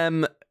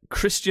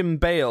Christian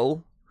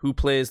Bale, who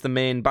plays the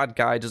main bad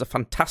guy, does a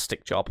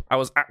fantastic job. I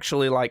was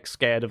actually like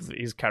scared of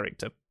his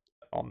character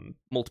on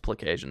multiple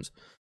occasions.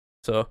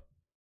 So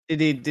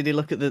did he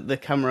look at the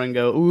camera and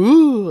go,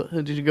 ooh?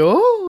 Did you go,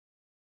 oh?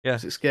 Yeah.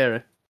 Is it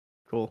scary?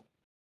 Cool.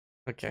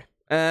 Okay.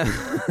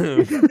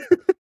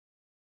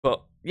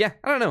 But yeah,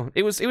 I don't know.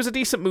 It was a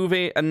decent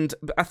movie, and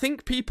I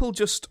think people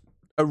just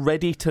are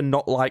ready to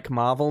not like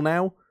Marvel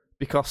now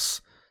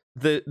because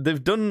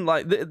they've done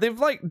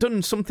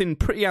done something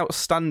pretty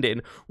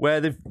outstanding where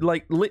they've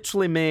like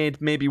literally made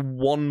maybe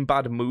one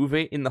bad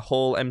movie in the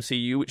whole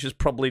MCU, which is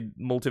probably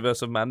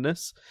Multiverse of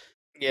Madness.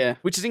 Yeah.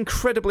 Which is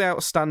incredibly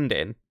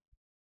outstanding.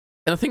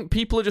 And I think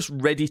people are just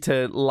ready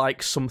to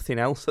like something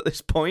else at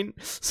this point,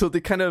 so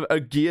they kind of are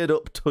geared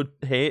up to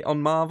hate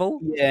on Marvel.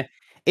 Yeah,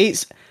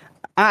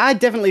 I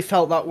definitely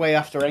felt that way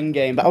after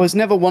Endgame, but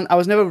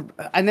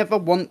I never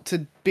want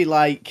to be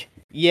like,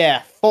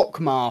 yeah, fuck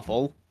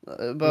Marvel.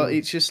 But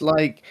it's just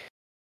like,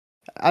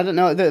 I don't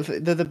know.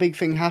 The big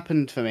thing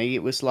happened for me.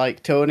 It was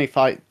like Tony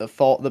fought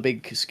the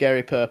big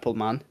scary purple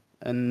man,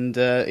 and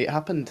it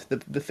happened.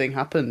 The thing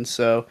happened,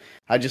 so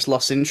I just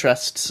lost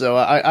interest. So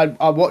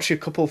I watched a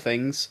couple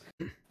things.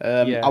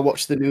 I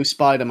watched the new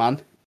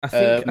Spider-Man. I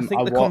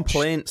think the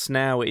complaints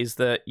now is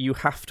that you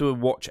have to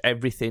watch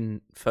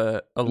everything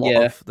for a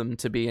lot of them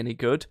to be any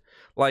good.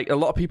 Like, a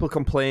lot of people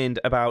complained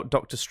about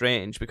Doctor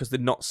Strange because they'd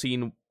not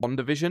seen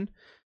WandaVision.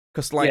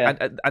 Because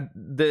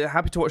they're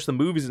happy to watch the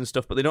movies and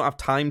stuff, but they don't have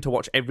time to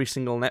watch every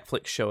single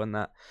Netflix show and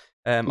that,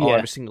 or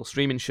every single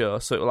streaming show.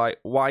 So like,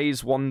 why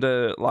is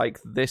Wanda like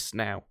this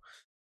now?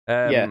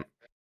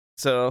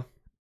 So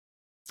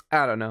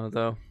I don't know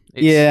though.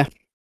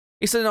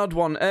 It's an odd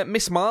one.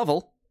 Miss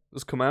Marvel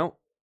has come out.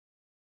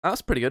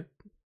 That's pretty good.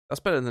 That's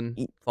better than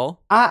Thor.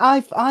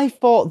 I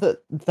thought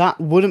that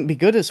wouldn't be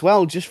good as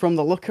well, just from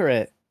the look of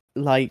it.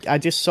 Like, I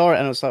just saw it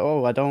and I was like,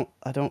 oh, I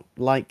don't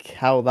like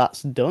how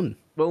that's done.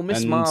 Well,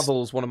 Miss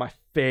Marvel's one of my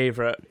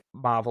favourite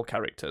Marvel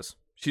characters.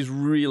 She's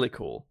really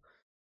cool.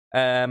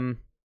 And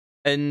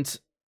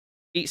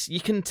you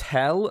can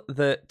tell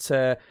that,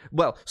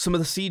 some of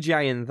the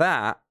CGI in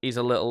that is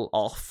a little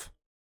off.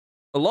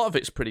 A lot of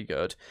it's pretty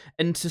good.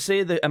 And to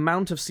say the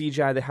amount of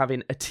CGI they have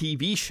in a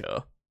TV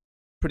show,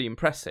 pretty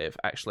impressive,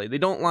 actually. They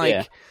don't,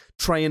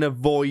 try and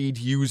avoid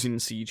using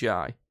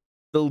CGI.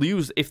 They'll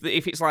use, if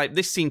it's like,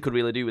 this scene could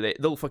really do with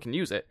it, they'll fucking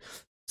use it.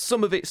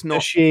 Some of it's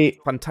not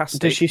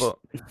fantastic, but...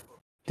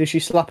 Does she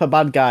slap a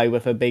bad guy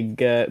with her big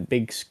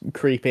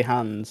creepy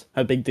hands?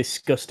 Her big,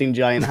 disgusting,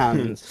 giant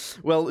hands?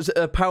 Well,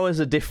 her powers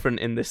are different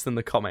in this than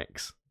the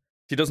comics.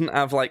 She doesn't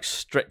have,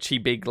 stretchy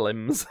big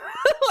limbs.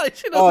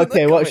 She does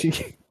what she...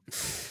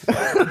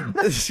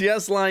 She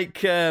has,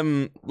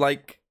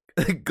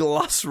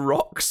 glass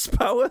rocks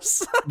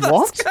powers. That's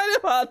what? kind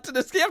of hard to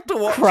just... You have to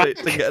watch it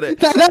to get it.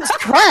 That's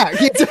crack!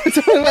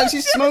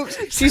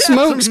 She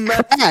smokes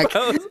crack!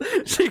 Powers.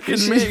 She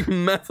can make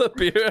meth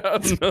appear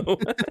out of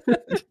nowhere.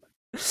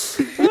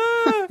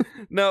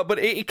 No, but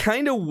it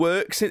kind of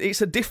works.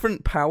 It's a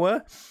different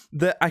power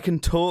that I can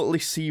totally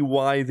see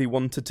why they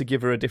wanted to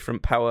give her a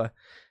different power.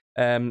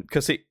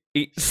 Because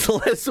it's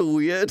less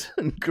weird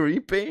and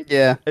creepy.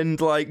 Yeah. And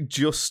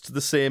just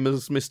the same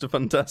as Mr.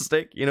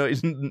 Fantastic.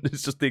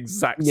 It's just the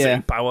exact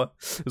same power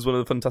as one of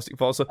the Fantastic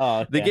Four.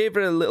 So they gave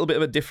her a little bit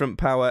of a different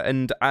power,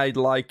 and I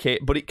like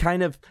it, but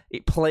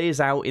it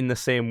plays out in the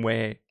same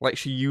way. Like,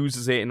 she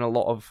uses it in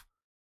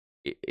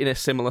a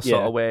similar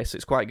sort of way, so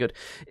it's quite good.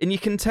 And you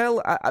can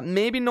tell,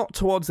 maybe not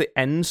towards the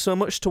end so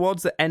much.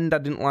 Towards the end, I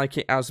didn't like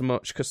it as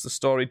much because the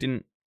story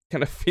didn't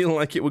kind of feel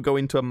like it would go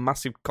into a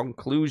massive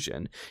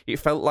conclusion. It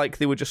felt like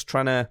they were just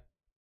trying to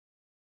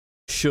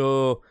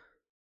show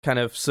kind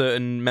of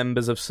certain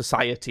members of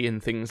society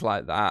and things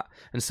like that,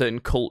 and certain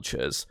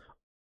cultures,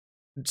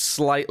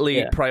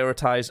 slightly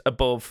prioritized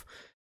above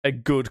a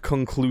good,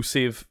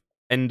 conclusive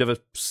end of a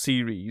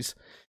series.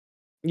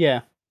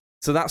 Yeah.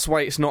 So that's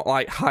why it's not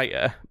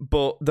higher,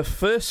 but the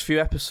first few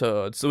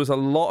episodes, there was a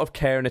lot of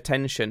care and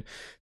attention.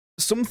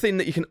 Something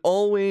that you can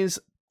always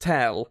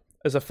tell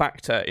as a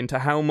factor into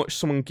how much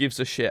someone gives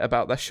a shit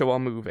about their show or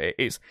movie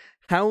is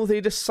how they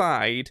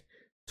decide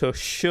to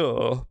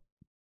show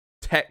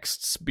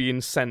texts being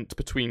sent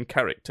between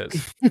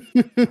characters.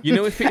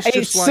 If it's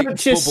just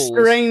such a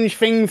strange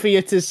thing for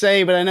you to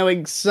say, but I know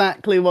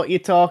exactly what you're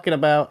talking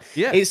about.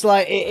 Yeah. It's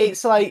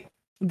like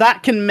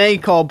that can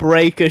make or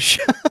break a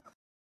show.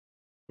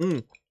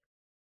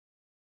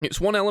 It's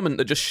one element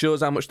that just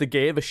shows how much they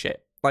gave a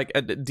shit.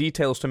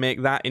 Details to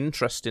make that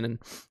interesting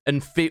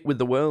and fit with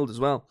the world as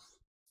well.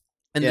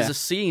 And there's a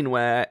scene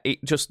where they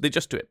just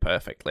do it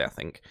perfectly, I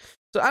think.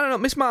 So I don't know,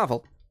 Miss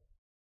Marvel.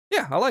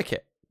 Yeah, I like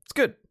it. It's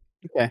good.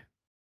 Okay.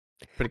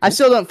 Pretty cool. I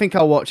still don't think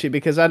I'll watch it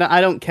because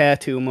I don't care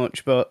too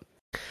much, but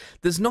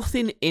there's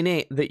nothing in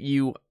it that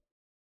you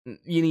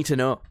need to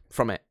know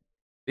from it.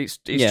 It's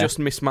just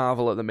Miss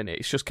Marvel at the minute.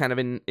 It's just kind of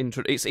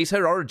it's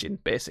her origin,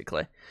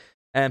 basically.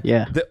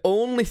 The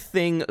only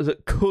thing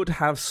that could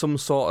have some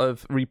sort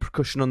of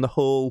repercussion on the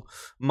whole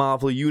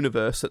Marvel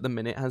universe at the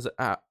minute,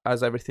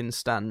 as everything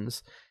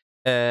stands,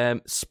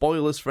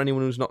 spoilers for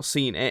anyone who's not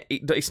seen it.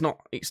 It's not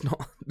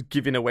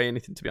giving away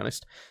anything, to be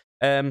honest.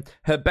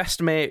 Her best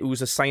mate,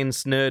 who's a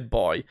science nerd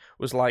boy,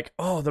 was like,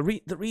 "Oh, the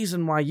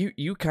reason why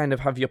you kind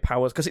of have your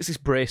powers, because it's this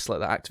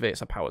bracelet that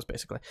activates her powers,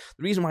 basically.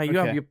 The reason why you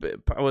have your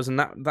powers and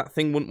that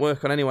thing wouldn't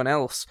work on anyone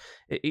else.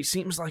 It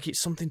seems like it's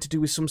something to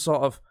do with some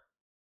sort of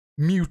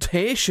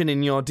mutation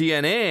in your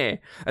DNA."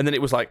 And then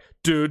it was like,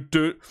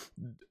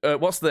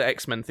 what's the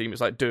X-Men theme?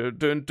 It's like, and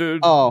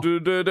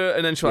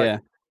then she's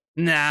like,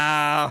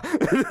 nah,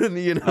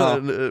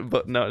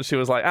 but no, she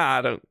was like,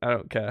 I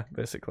don't care,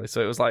 basically.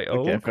 So it was like,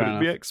 could it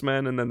be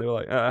X-Men? And then they were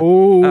like, I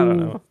don't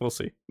know, we'll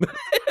see.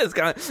 It's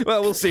kind of,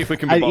 we'll see if we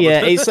can be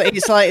bothered. It's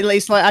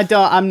like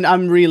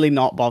I'm really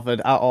not bothered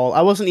at all.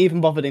 I wasn't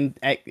even bothered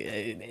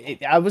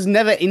I was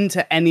never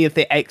into any of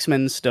the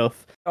X-Men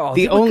stuff.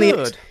 The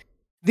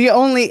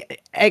only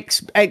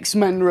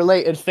X-Men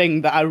related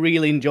thing that I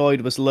really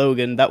enjoyed was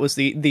Logan. That was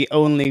the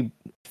only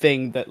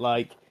thing that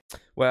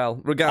Well,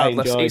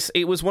 regardless,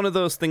 it was one of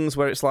those things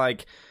where it's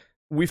like,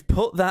 we've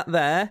put that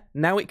there.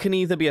 Now it can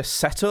either be a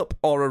setup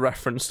or a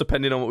reference,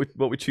 depending on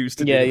what we choose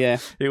to do. Yeah.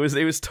 It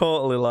was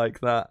totally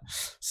like that.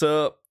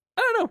 So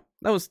I don't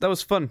know. That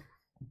was fun.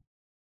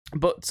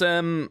 But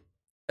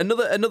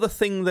another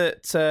thing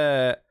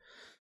that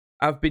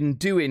I've been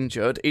doing,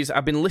 Judd, is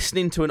I've been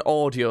listening to an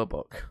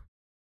audiobook.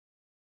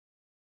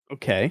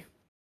 Okay.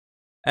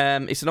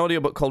 It's an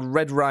audiobook called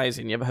Red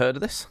Rising. You ever heard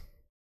of this?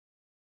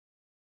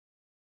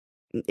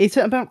 Is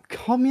it about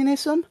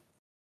communism?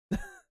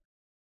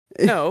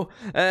 No.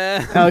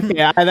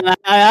 Okay, I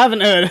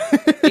haven't heard.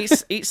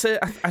 It's I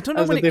don't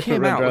know That's when a it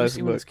came different Red out. Let me Rising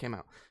see when book. this came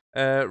out.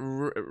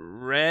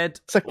 Red.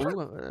 It's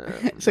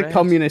a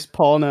communist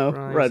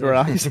porno. Red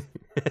Rising.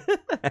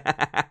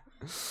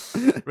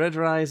 Red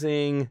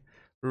Rising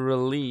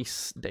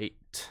release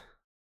date.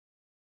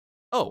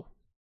 Oh,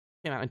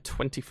 came out in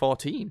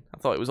 2014. I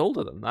thought it was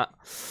older than that.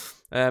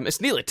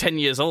 It's nearly 10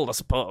 years old, I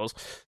suppose.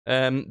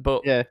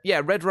 But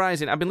yeah, Red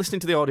Rising. I've been listening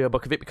to the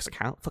audiobook of it because I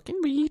can't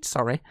fucking read.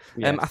 Sorry.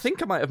 Yes. I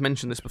think I might have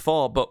mentioned this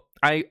before, but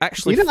I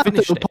actually you don't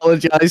finished have to it.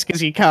 apologize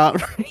because you can't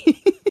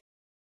read.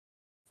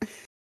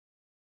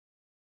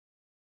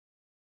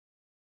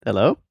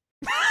 Hello.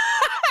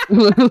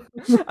 I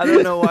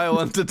don't know why I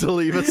wanted to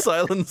leave a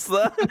silence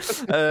there.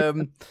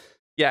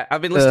 Yeah,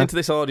 I've been listening to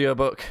this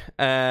audiobook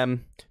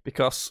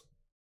because.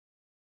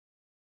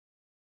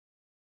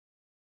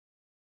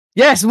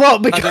 Yes,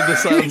 what? I did the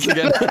silence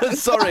again.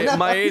 Sorry,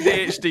 my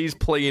ADHD's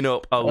playing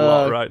up a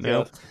lot right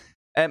now.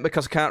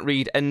 Because I can't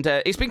read, and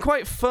it's been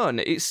quite fun.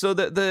 It's so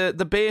that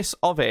the base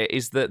of it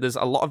is that there's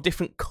a lot of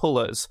different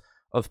colours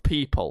of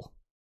people.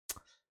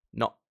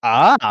 Not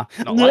like our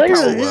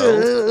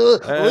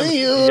world.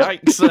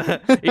 Yikes!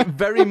 It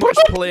very much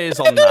plays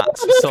on that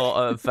sort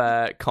of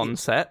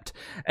concept,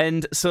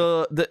 and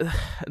so the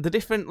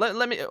different.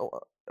 Let me.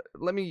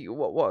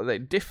 What are they?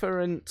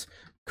 Different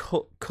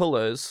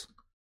colours.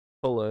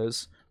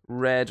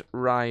 Red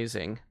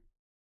Rising,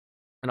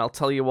 and I'll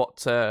tell you what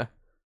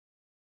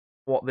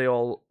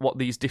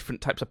these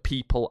different types of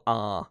people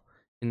are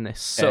in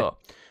this. Okay. So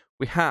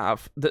we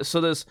have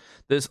there's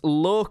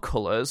low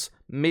colours,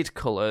 mid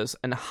colours,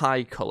 and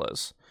high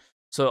colours.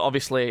 So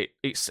obviously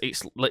it's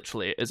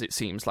literally as it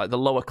seems like the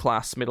lower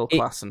class, middle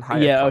class, and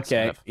higher class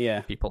kind of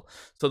people.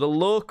 So the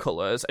low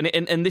colours,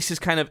 and this is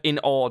kind of in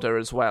order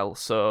as well.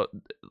 So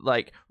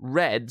like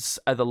reds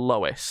are the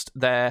lowest.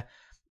 They're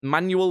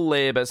manual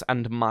labourers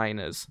and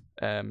miners.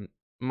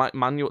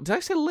 Manual. Did I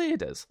say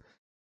laders?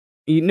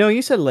 No,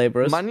 you said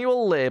labourers.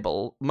 Manual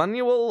ladles. You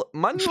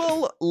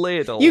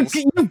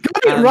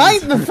got it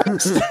right the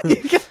first time.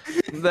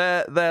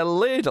 They're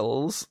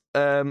ladles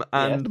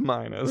and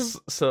miners.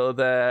 So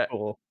they're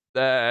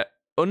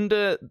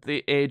under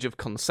the age of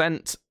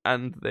consent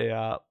and they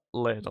are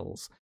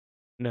ladles.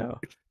 No,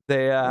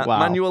 they are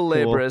manual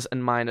labourers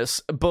and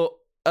miners. But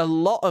a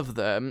lot of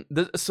them.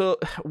 So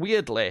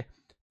weirdly.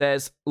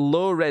 There's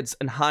low reds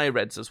and high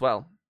reds as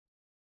well.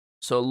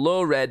 So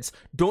low reds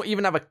don't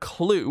even have a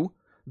clue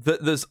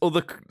that there's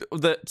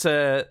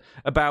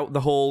about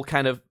the whole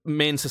kind of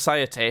main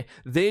society.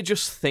 They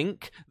just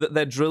think that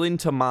they're drilling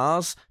to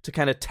Mars to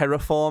kind of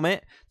terraform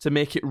it to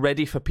make it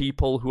ready for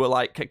people who are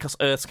like, because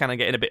Earth's kind of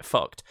getting a bit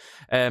fucked.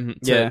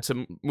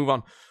 To move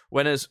on.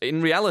 Whereas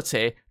in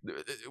reality,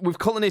 we've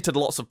colonized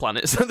lots of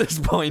planets at this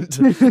point,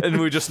 and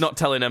we're just not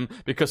telling them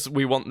because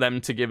we want them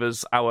to give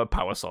us our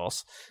power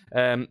source.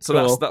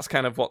 So that's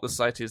kind of what the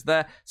society is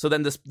there. So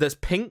then there's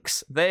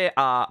pinks. They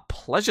are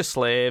pleasure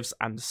slaves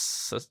and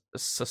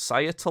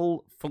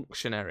societal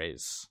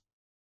functionaries.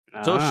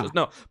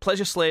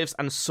 Pleasure slaves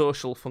and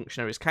social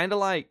functionaries, kind of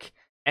like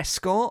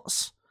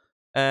escorts,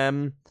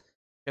 kind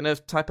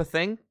of type of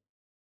thing.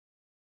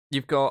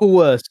 You've got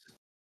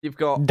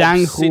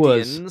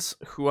obsidians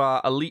who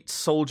are elite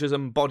soldiers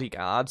and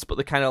bodyguards, but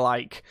they're kind of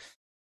like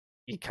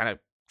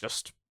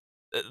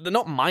they're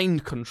not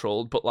mind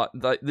controlled, but like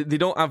they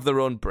don't have their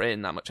own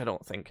brain that much. I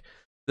don't think.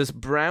 There's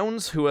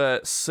browns who are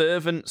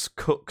servants,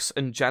 cooks,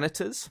 and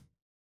janitors.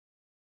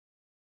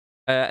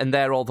 And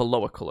they're all the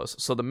lower colours.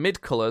 So the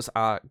mid colours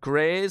are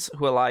greys,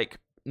 who are like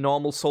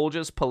normal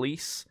soldiers,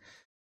 police.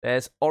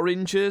 There's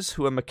oranges,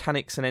 who are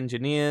mechanics and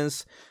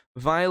engineers.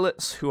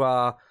 Violets, who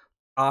are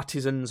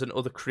artisans and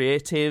other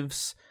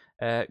creatives.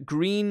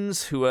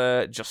 Greens, who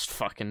are just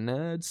fucking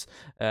nerds.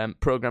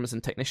 Programmers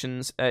and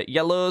technicians.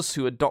 Yellows,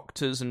 who are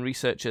doctors and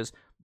researchers.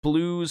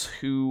 Blues,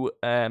 who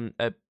are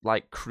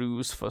like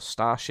crews for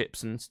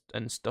starships and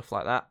stuff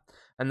like that.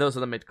 And those are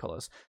the mid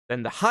colours.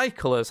 Then the high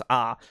colours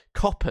are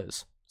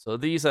coppers. So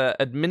these are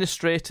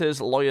administrators,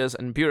 lawyers,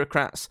 and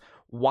bureaucrats.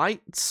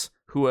 Whites,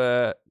 who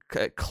are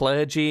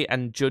clergy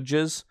and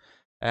judges.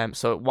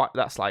 So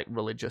that's like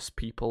religious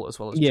people as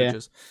well as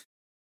judges.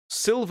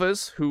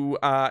 Silvers, who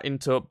are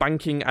into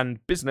banking and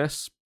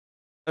business.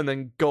 And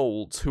then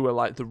golds, who are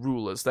like the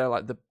rulers. They're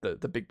like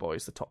the big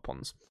boys, the top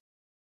ones.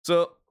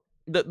 So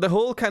the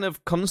whole kind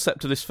of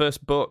concept of this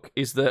first book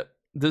is that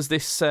there's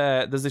this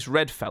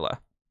red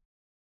fella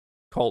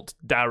called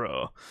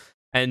Darrow.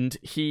 And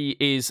he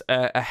is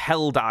a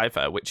hell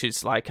diver, which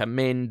is like a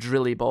main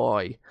drilly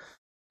boy.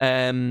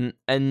 And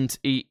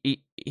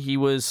he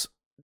was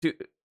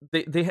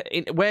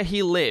where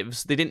he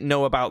lives. They didn't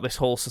know about this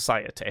whole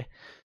society,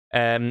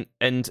 but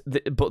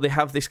they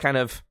have this kind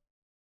of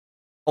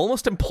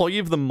almost employee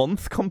of the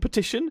month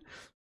competition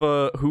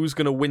for who's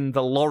going to win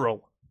the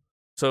laurel.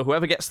 So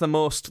whoever gets the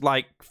most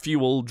like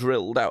fuel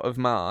drilled out of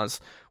Mars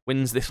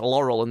wins this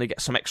laurel, and they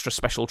get some extra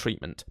special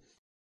treatment.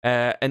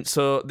 And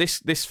so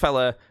this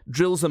fella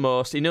drills the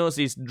most. He knows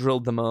he's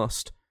drilled the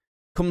most.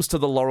 Comes to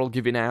the laurel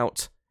giving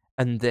out,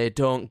 and they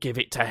don't give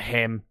it to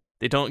him.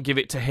 They don't give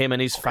it to him and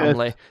his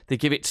family. They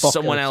give it to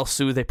someone else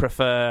who they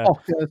prefer.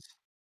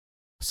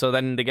 So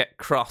then they get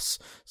cross.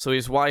 So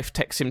his wife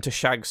takes him to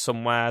shag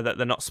somewhere that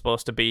they're not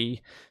supposed to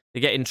be. They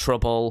get in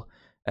trouble.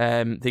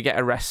 They get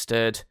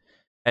arrested.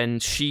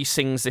 And she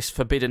sings this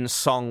forbidden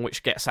song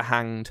which gets her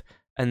hanged.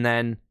 And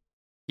then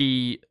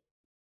he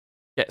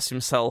gets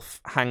himself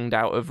hanged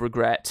out of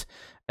regret.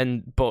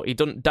 But he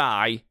doesn't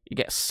die. He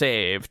gets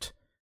saved.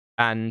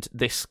 And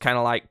this kind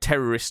of like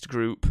terrorist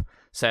group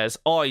says,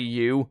 "Oi,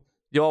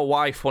 your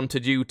wife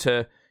wanted you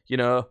to,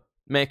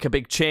 make a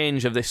big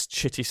change of this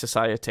shitty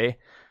society.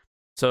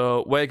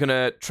 So we're going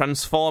to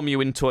transform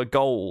you into a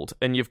gold,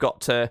 and you've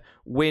got to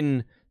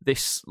win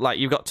this,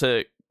 you've got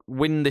to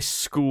win this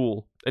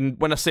school." And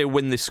when I say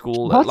win this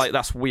school,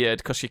 that's weird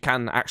because you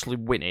can actually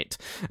win it.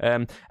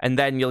 And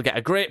then you'll get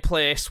a great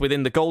place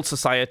within the Gold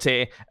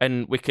Society,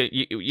 and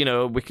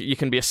you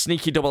can be a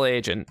sneaky double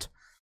agent.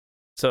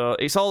 So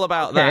it's all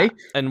about that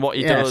and what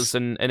he does,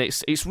 and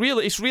it's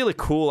really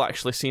cool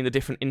actually seeing the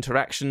different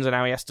interactions and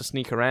how he has to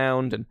sneak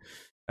around and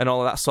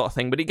all of that sort of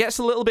thing. But it gets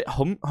a little bit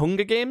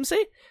Hunger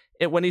Gamesy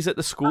when he's at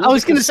the school. I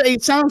was going to say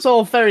it sounds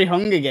all very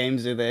Hunger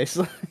Gamesy. This,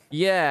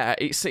 yeah,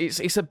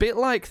 it's a bit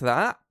like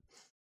that,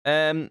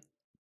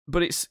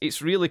 but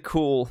it's really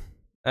cool,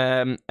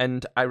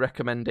 and I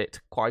recommend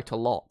it quite a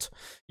lot.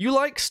 You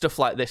like stuff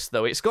like this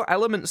though? It's got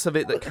elements of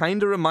it that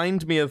kind of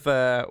remind me of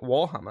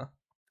Warhammer.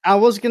 I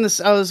was gonna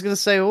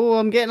say,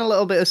 I'm getting a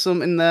little bit of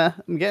something there.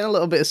 I'm getting a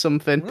little bit of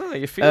something. Oh,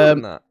 you're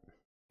feeling that?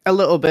 A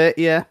little bit,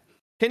 yeah.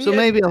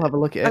 Maybe I'll have a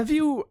look at it. Have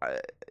you?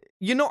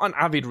 You're not an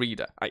avid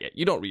reader.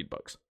 You don't read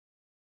books.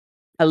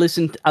 I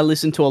listen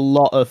to a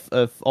lot of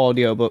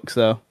audiobooks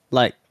though.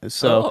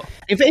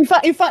 In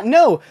fact,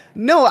 no,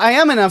 I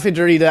am an avid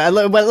reader.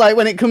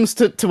 When it comes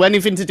to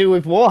anything to do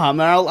with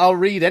Warhammer, I'll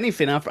read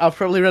anything. I've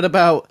probably read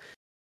about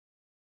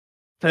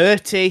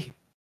 30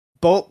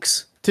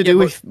 books to do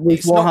with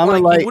Warhammer.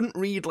 You wouldn't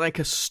read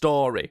a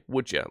story,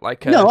 would you?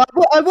 No,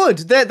 I would.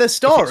 They're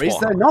stories.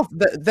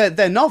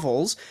 They're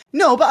novels.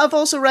 No, but I've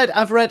also read.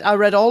 I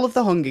read all of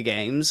the Hunger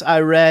Games.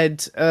 I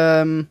read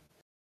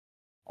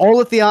all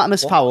of the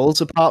Artemis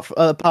Fowls, apart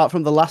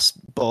from the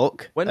last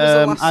book. When was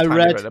the last time you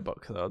read a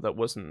book though that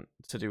wasn't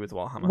to do with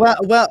Warhammer?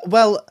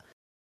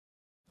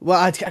 Well,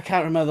 I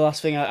can't remember the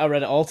last thing I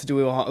read at all to do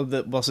with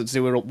that wasn't to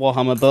do with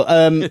Warhammer, but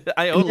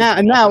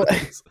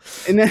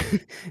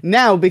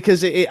now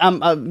because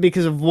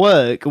because of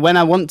work, when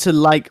I want to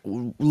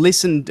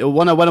listen,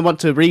 when I want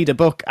to read a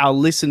book, I'll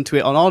listen to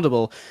it on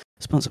Audible.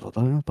 Sponsored by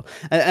Audible.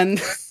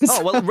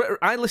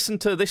 I listened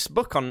to this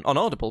book on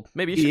Audible.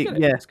 Maybe you should get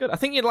it. Yeah, it's good. I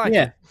think you'd like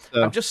it.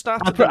 So I've just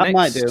started the next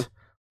might do.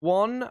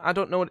 One. I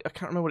don't know. I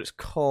can't remember what it's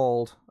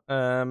called.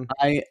 I'm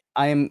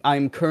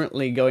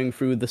currently going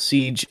through the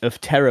Siege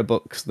of Terror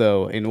books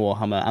though in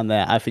Warhammer, and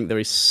I think there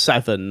is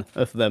 7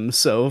 of them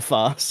so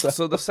far.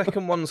 So the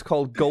second one's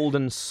called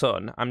Golden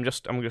Sun. I'm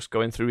just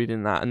going through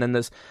reading that, and then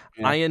there's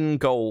Iron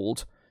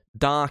Gold,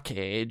 Dark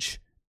Age,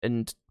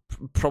 and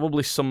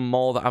probably some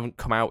more that haven't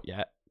come out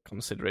yet.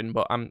 Considering,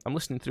 but I'm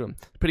listening through them.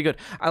 Pretty good.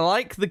 I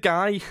like the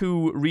guy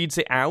who reads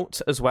it out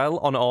as well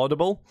on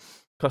Audible.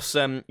 Because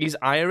he's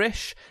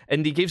Irish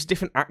and he gives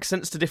different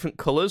accents to different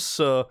colours,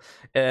 so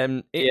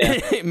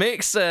it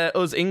makes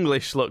us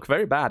English look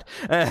very bad,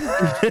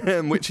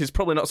 which is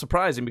probably not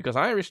surprising because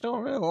Irish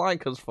don't really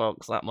like us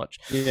folks that much.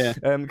 Yeah.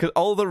 Because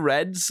all the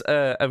Reds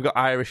have got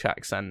Irish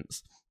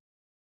accents,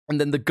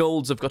 and then the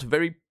Golds have got a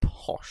very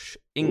posh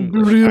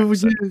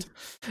English accent,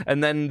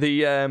 and then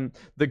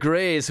the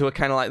Greys, who are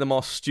kind of like the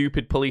more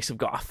stupid police, have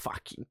got a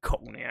fucking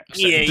Cockney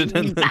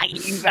accent.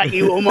 Yeah,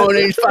 you my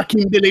name's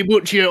fucking Billy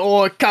Butcher,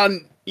 or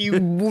cunt. You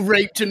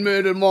raped and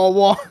murdered more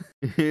war.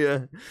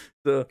 Yeah.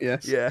 So,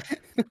 yes. Yeah.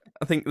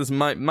 I think there's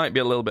might be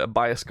a little bit of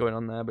bias going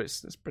on there, but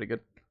it's pretty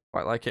good.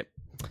 Quite like it.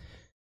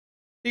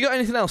 You got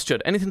anything else,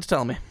 Judd? Anything to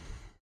tell me?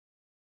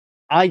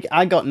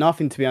 I got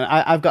nothing, to be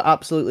honest. I've got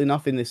absolutely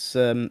nothing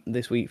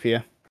this week for you.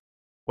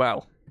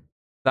 Well,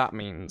 that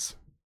means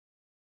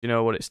you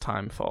know what it's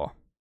time for.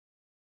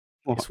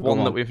 It's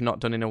one that we've not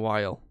done in a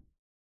while.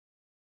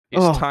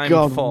 It's time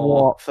for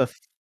what for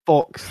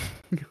fuck's.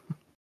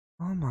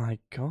 Oh my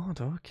god,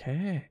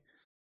 okay.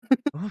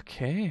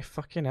 Okay,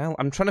 fucking hell.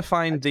 I'm trying to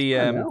find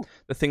the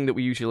thing that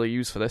we usually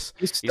use for this.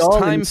 It's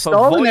time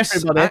for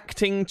Voice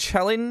Acting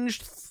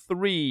Challenge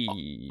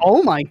 3.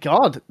 Oh my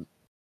god.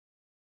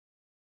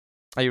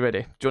 Are you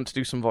ready? Do you want to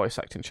do some voice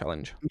acting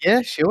challenge?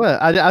 Yeah, sure.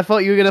 I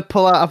thought you were going to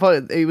pull out... I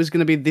thought it was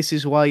going to be This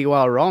Is Why You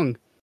Are Wrong.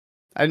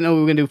 I didn't know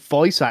we were going to do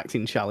voice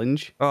acting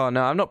challenge. Oh,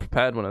 no, I've not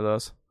prepared one of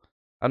those.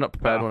 I've not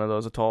prepared one of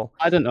those at all.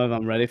 I don't know if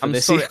I'm ready for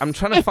this. Sorry, I'm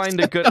trying to find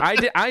a good...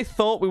 I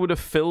thought we would have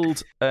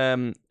filled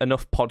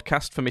enough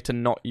podcast for me to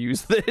not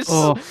use this.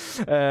 Oh.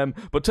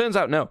 But turns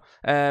out, no.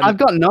 I've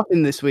got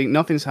nothing this week.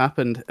 Nothing's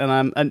happened.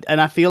 And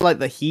I feel like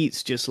the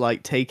heat's just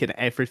taken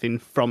everything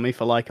from me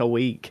for a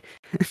week.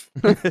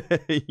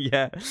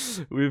 Yeah.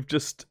 We've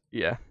just...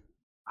 Yeah.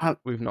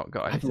 We've not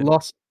got anything. I've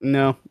lost...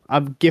 No.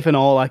 I've given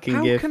all I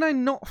can give. How can I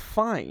not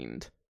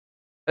find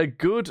a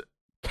good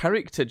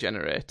character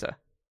generator?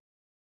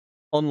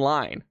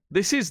 online.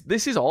 This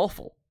is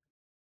awful.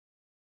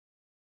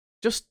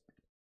 Just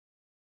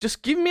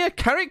give me a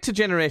character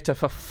generator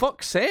for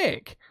fuck's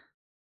sake.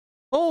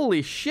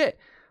 Holy shit.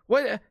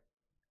 What?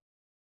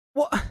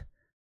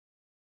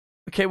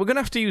 Okay, we're going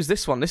to have to use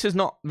this one. This is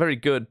not very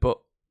good, but...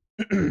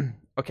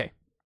 Okay.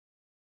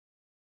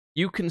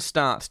 You can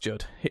start,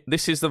 Judd.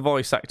 This is the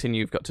voice acting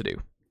you've got to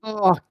do.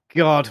 Oh,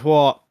 God,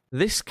 what?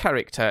 This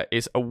character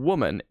is a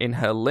woman in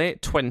her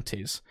late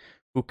 20s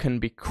who can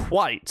be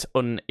quite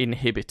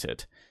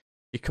uninhibited.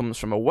 She comes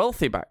from a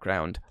wealthy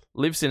background,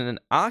 lives in an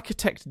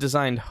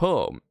architect-designed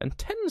home, and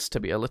tends to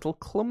be a little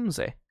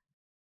clumsy.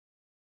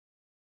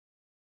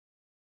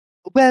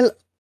 Well,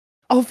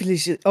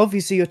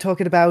 obviously you're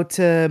talking about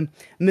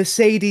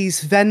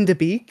Mercedes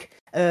Vanderbeek.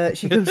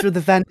 She comes from the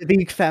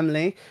Vanderbeek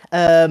family.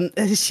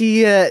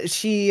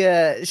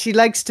 She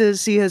likes to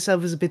see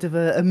herself as a bit of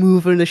a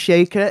mover and a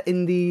shaker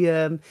in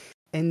the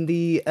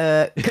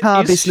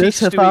car business.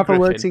 Her father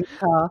works in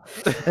car.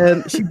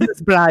 She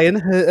does Brian,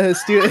 her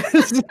steward.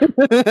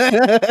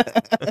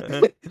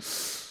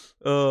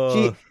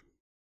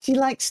 She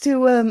likes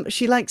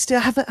to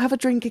have a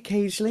drink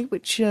occasionally,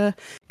 which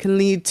can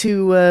lead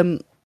to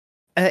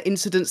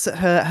incidents that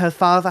her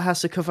father has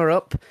to cover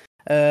up.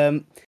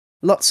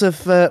 Lots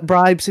of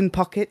bribes in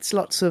pockets,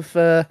 lots of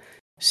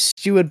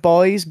steward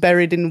boys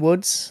buried in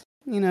woods.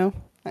 You know,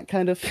 that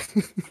kind of.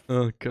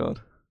 Oh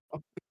God.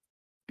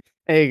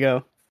 There you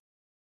go.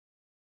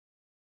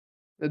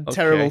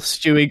 Terrible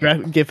Stewie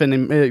Gibbon.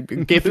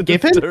 Gibbon?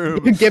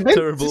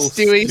 Terrible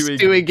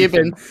Stewie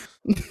Gibbon.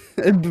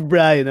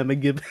 Brian, I'm a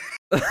Gibbon.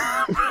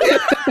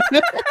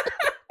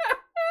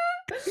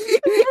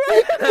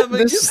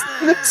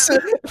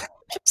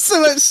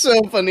 So that's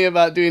so funny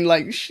about doing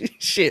like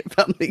shit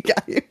Family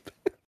Guy.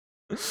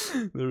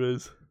 There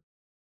is.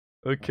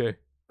 Okay.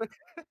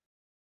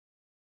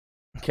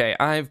 Okay,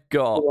 I've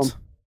got.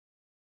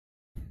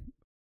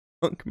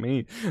 Fuck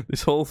me.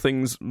 This whole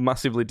thing's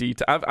massively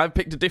detailed. I've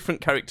picked a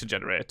different character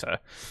generator,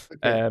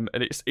 and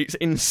it's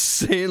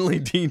insanely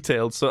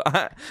detailed. So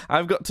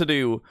I've got to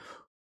do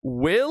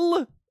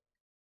Will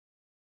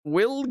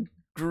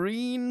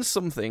Green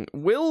something.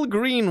 Will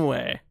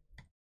Greenway,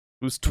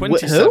 who's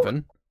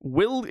 27.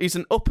 Will is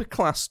an upper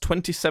class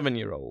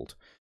 27-year-old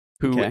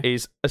who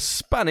is a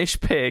Spanish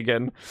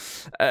pagan.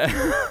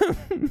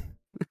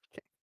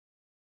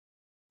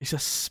 He's a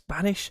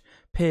Spanish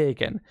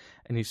pagan,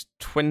 and he's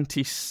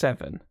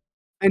 27.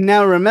 And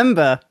now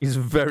remember, he's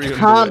very you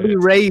can't be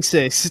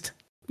racist.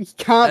 You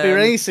can't be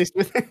racist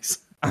with this.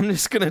 I'm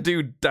just going to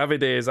do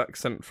Davide's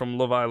accent from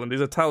Love Island.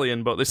 He's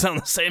Italian, but they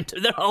sound the same.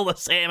 They're all the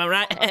same, all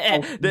right?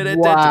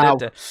 Wow.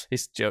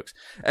 It's jokes.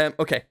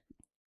 Okay.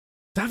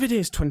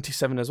 Davide's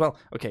 27 as well.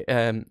 Okay.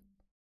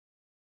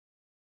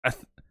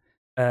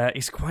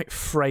 He's quite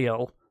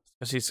frail.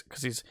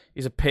 Because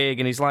he's a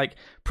pig, and he's like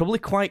probably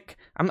quite.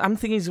 I'm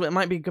thinking it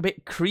might be a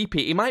bit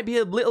creepy. He might be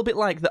a little bit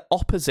like the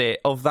opposite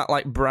of that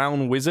like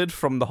brown wizard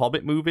from the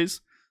Hobbit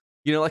movies.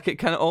 You know, like it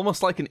kind of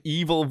almost like an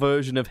evil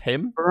version of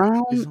him.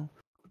 Brown.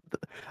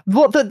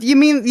 What you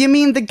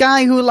mean the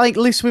guy who like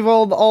lives with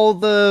all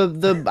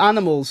the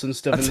animals and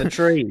stuff in the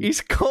tree? He's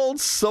called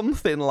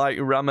something like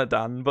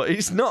Ramadan, but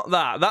it's not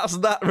that. That's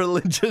that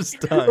religious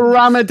time.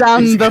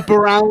 Ramadan the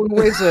Brown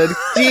Wizard.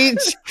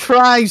 Jesus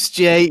Christ,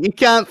 Jay, you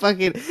can't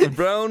fucking the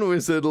Brown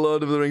Wizard,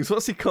 Lord of the Rings.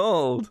 What's he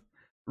called?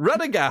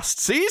 Radagast.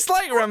 See, he's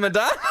like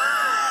Ramadan.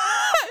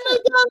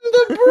 Ramadan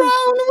the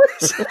Brown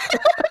Wizard.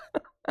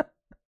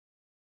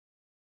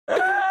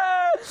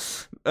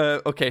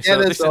 Okay,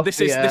 so this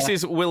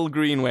is Will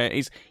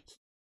Greenway.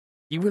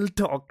 He will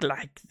talk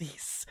like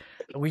this.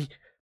 We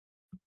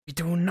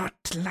do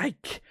not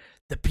like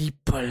the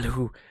people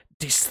who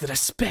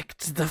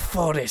disrespect the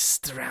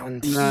forest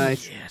around here.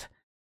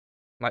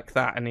 Like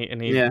that, and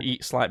he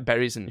eats like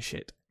berries and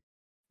shit.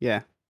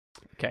 Yeah.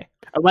 Okay.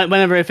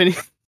 Whenever I finish.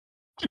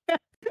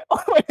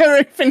 Whenever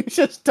he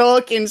finishes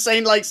talking,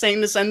 saying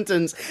the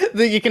sentence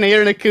that you can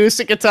hear an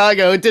acoustic guitar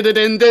go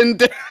din.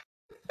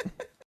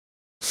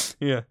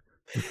 Yeah.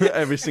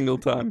 Every single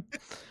time.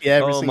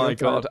 Yeah. Oh my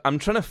God! I'm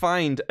trying to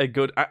find a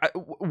good.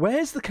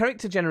 Where's the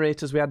character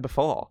generators we had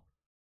before?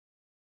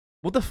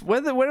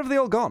 Where have they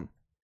all gone?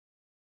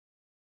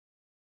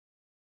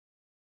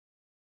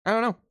 I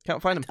don't know.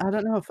 Can't find them. I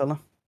don't know, fella.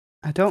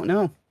 I don't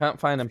know. Can't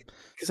find them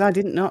because I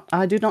did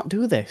not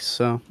do this,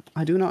 so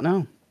I do not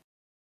know.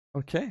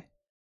 Okay.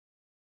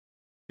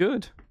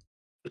 Good.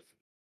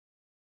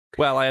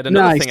 Well, I had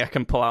another thing I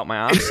can pull out my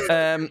ass.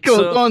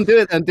 Go on, do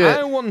it then. Do it.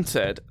 I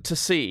wanted to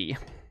see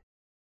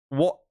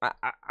what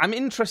I'm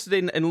interested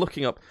in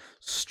looking up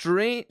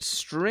strangest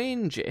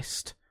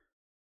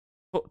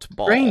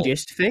football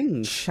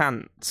things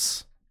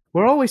chants.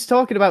 We're always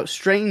talking about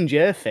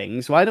stranger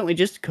things. Why don't we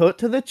just cut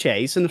to the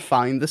chase and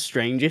find the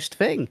strangest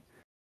thing?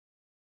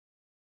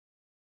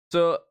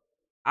 So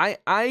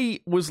I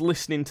was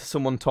listening to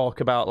someone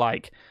talk about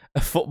like a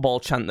football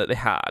chant that they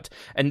had,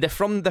 and they're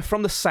from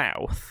the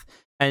south.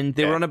 And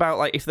they were on about,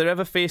 like, if they're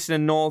ever facing a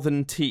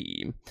northern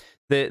team,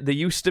 there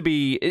used to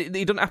be... It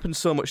doesn't happen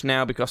so much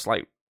now because,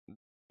 like,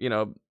 you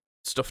know,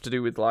 stuff to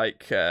do with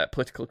like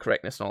political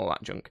correctness and all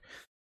that junk.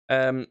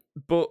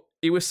 But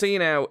he was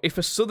saying how if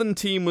a southern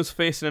team was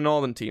facing a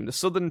northern team, the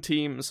southern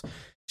team's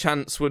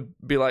chants would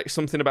be like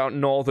something about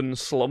northern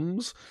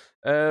slums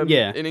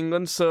in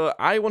England. So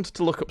I wanted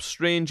to look up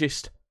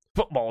strangest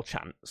football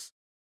chants.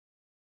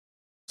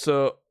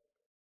 So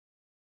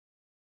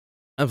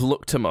I've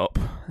looked them up.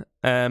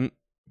 And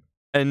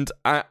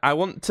I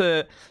want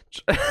to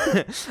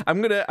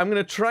I'm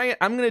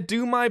gonna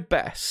do my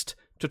best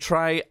to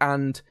try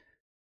and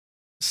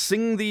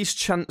sing these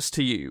chants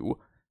to you,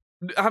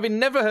 having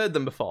never heard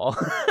them before.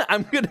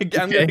 I'm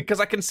gonna because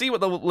I can see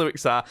what the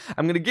lyrics are.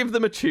 I'm gonna give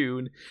them a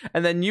tune,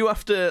 and then you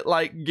have to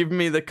like give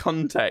me the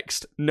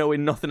context,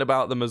 knowing nothing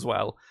about them as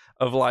well,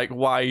 of like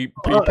why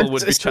people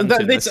would be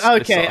chanting this.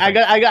 Okay, I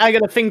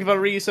gotta think of a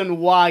reason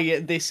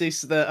why this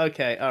is the.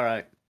 Okay, all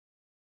right.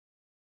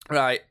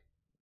 Right.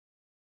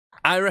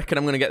 I reckon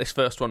I'm gonna get this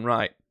first one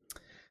right.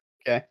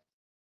 Okay.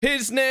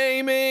 His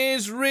name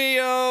is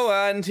Rio,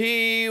 and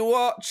he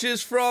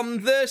watches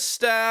from the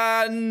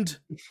stand.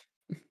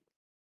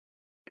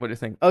 What do you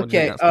think?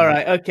 Okay, all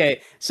right, okay.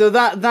 So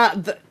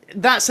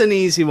that's an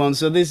easy one.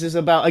 So this is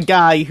about a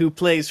guy who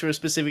plays for a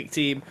specific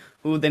team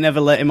who they never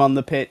let him on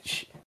the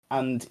pitch,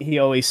 and he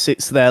always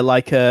sits there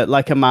like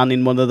a man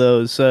in one of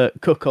those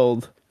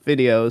cuckold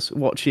videos,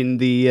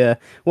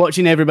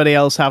 watching everybody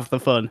else have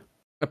the fun.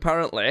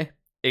 Apparently,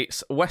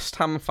 it's West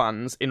Ham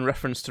fans in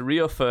reference to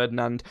Rio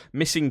Ferdinand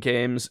missing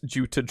games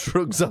due to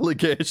drugs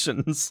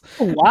allegations.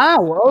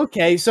 Wow.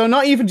 Okay, so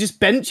not even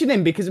just benching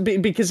him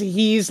because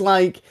he's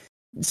like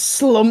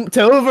slumped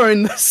over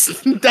in the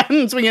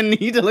stands with a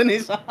needle in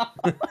his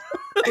arm.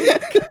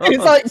 He's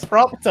like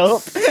propped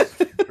up.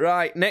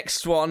 Right,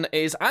 next one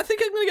is, I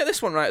think I'm going to get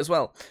this one right as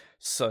well.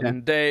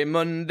 Sunday,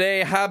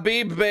 Monday,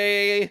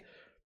 Habibi.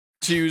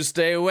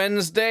 Tuesday,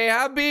 Wednesday,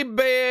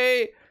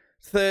 Habibi.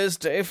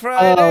 Thursday,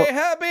 Friday,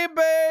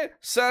 Habibi.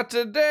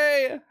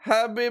 Saturday,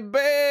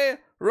 Habibi.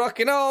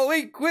 Rocking all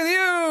week with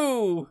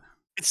you.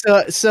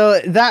 So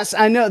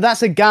I know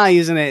that's a guy,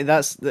 isn't it?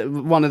 That's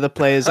one of the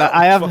players.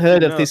 I have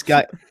heard of this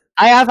guy.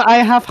 I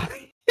have.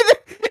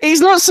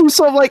 He's not some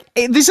sort of like.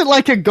 This is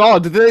like a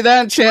god. They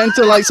aren't chanting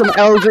to like some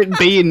eldritch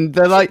being.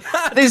 They're like,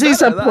 this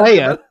is a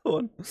player.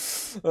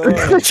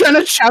 They're trying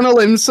to channel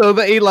him so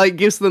that he like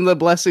gives them the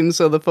blessing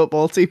so the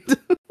football team.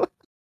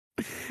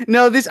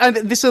 No,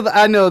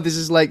 I know this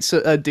is like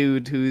a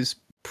dude who's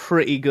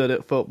pretty good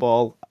at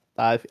football.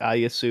 I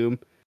assume,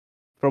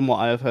 from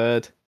what I've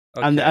heard.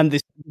 Okay. And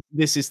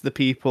this is the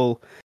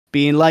people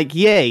being like,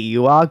 "Yay,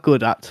 you are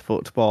good at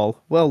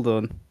football. Well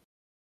done."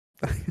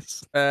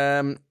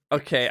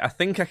 Okay, I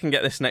think I can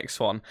get this next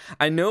one.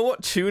 I know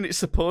what tune it's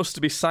supposed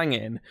to be sang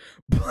in,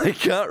 but I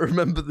can't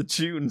remember the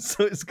tune,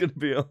 so it's gonna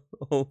be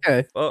all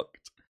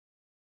fucked.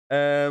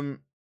 Oh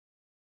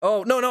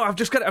no,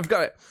 I've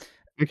got it.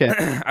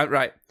 Okay.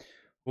 Right.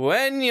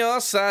 When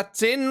you're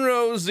sat in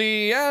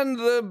Rosie and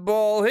the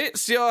ball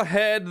hits your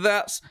head,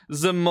 that's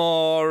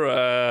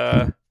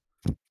Zamora.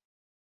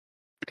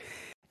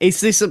 Is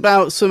this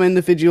about some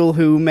individual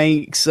who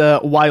makes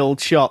wild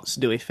shots,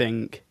 do we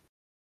think?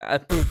 I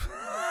don't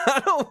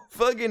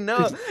fucking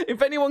know.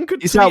 If anyone could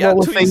tweet at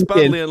Tweets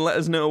Badly and let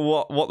us know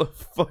what the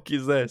fuck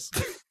is this.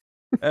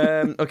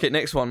 Okay,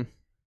 next one.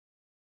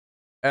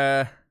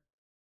 Okay.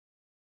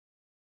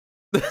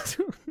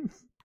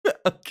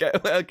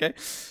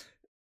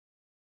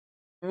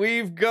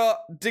 We've got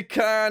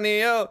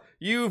Decanio,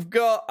 you've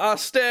got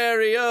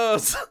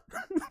Asterios.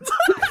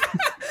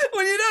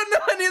 When you don't know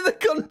any of the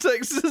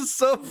context, this is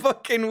so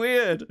fucking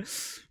weird.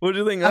 What do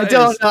you think that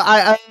is?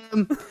 I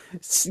don't know.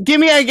 Give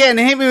me again.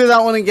 Hit me with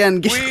that one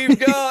again. We've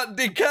got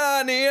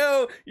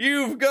Decanio,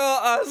 you've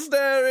got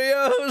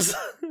Asterios.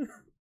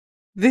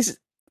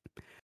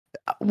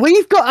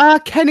 We've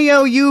got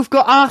Arkenio, you've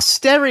got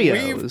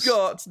Asterios. We've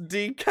got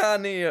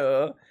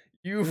Decanio,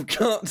 you've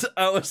got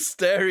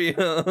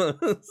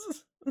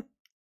Asterios.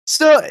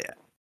 So,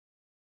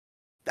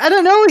 I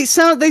don't know. It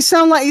sounds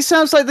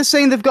like they're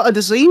saying they've got a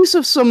disease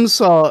of some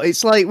sort.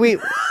 It's like we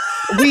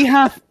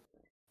have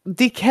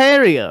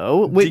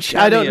Decario, which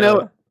I don't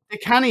know.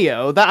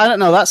 Decanio, that I don't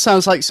know. That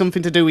sounds like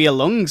something to do with your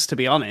lungs, to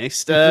be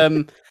honest.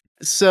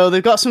 So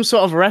they've got some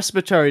sort of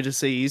respiratory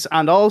disease,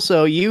 and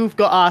also you've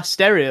got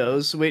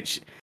Asterios,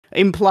 which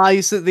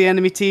implies that the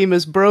enemy team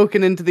has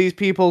broken into these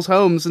people's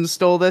homes and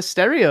stole their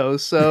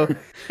stereos. So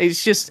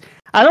it's just.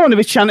 I don't want to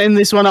be chanting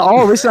this one at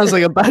all. This sounds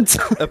like a bad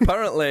time.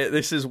 Apparently,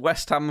 this is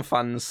West Ham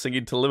fans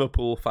singing to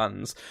Liverpool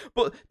fans.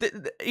 But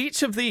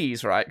each of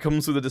these, right,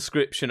 comes with a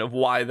description of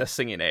why they're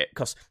singing it,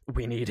 because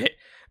we need it.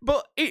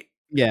 But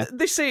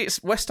they say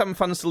it's West Ham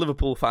fans to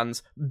Liverpool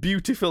fans,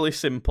 beautifully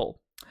simple.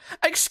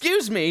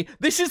 Excuse me,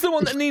 this is the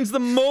one that needs the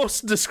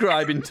most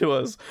describing to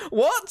us.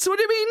 What? What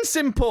do you mean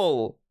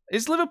simple?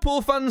 Is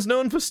Liverpool fans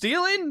known for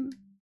stealing?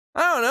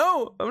 I don't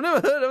know. I've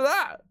never heard of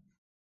that.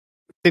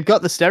 They've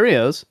got the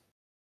stereos.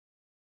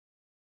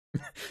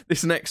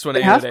 This next one,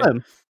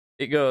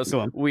 it goes,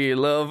 we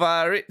love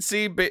our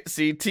itsy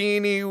bitsy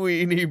teeny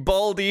weeny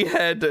baldy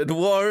headed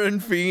Warren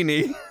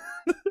Feeney.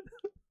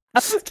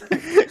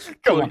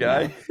 Poor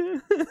guy.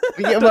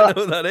 Yeah, I don't know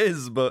who that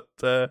is, but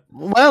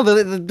well,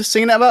 they're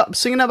singing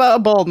about a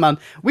bald man.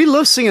 We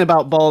love singing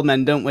about bald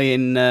men, don't we?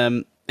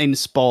 In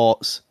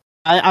sports,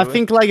 I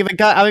think like if a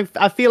guy,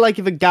 I feel like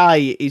if a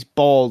guy is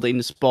bald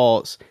in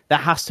sports, there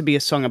has to be a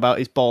song about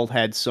his bald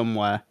head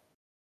somewhere.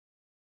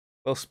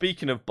 well,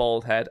 speaking of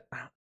bald head,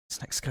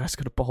 this next guy's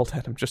got a bald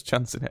head. I'm just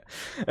chancing it.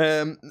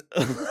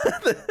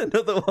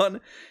 Another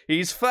one.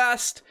 He's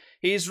fast.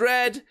 He's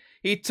red.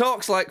 He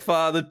talks like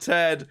Father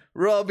Ted.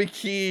 Robbie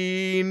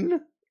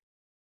Keane.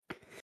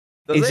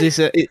 Is this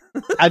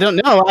I don't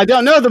know. I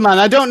don't know the man.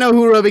 I don't know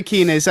who Robbie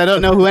Keane is. I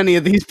don't know who any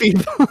of these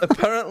people.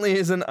 Apparently,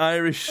 he's an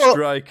Irish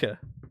striker.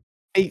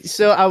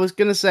 So I was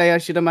gonna say I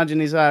should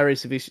imagine he's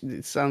Irish if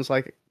it sounds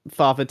like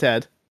Father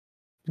Ted.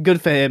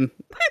 Good for him.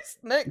 This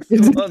next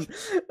one.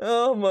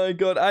 Oh my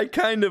god, I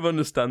kind of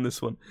understand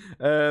this one.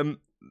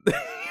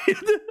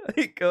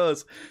 It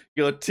goes,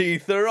 your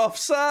teeth are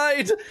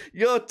offside,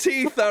 your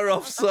teeth are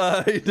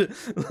offside.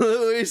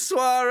 Luis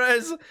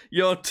Suarez,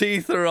 your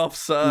teeth are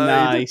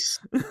offside. Nice.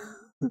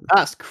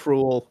 That's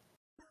cruel.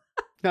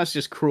 That's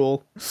just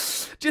cruel.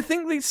 Do you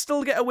think they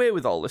still get away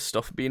with all this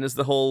stuff, being as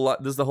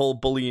there's the whole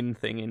bullying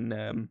thing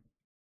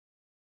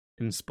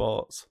in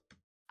sports?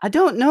 I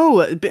don't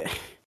know, but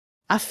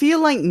I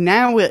feel like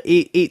now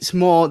it's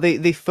more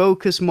they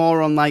focus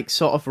more on like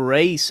sort of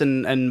race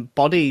and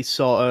body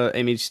sort of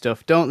image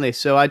stuff, don't they?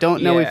 So I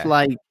don't know if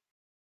like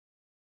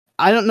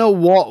I don't know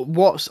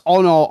what's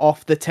on or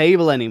off the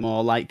table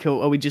anymore. Like,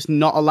 are we just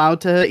not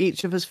allowed to hurt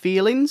each other's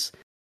feelings?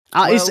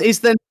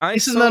 Isn't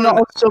there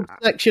not a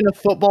subsection of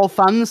football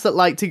fans that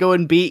like to go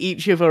and beat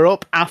each other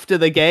up after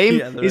the game?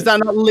 Yeah, is that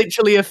not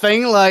literally a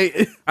thing?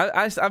 Like,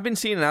 I've been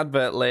seeing an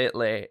advert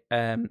lately.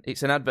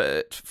 It's an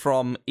advert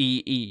from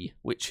EE,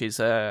 which is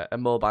a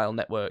mobile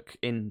network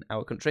in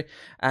our country,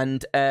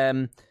 and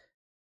the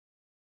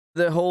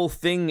whole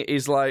thing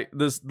is like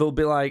there'll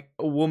be like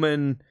a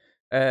woman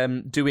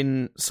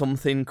doing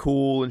something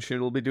cool, and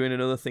she'll be doing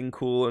another thing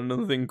cool and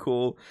another thing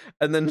cool,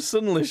 and then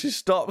suddenly she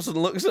stops and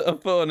looks at her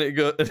phone, and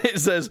it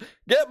says,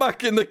 "Get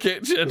back in the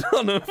kitchen"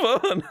 on her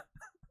phone.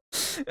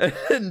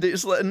 and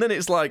then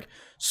it's like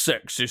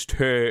sexist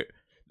hate.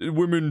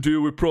 Women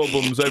deal with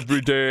problems every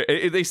day.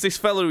 It's this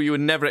fellow you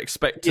would never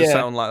expect to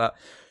sound like that.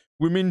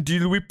 Women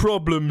deal with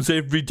problems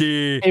every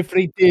day.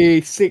 Every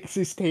day,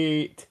 sexist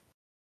hate.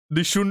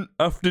 They shouldn't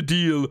have to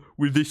deal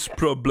with this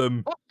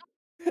problem.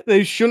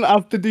 They shouldn't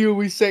have to deal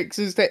with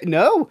sexist hate.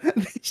 No.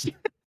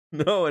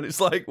 No, and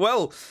it's like,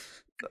 well,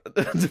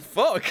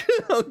 fuck.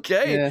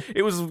 Okay. Yeah.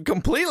 It was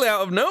completely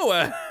out of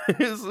nowhere.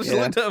 She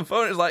looked at her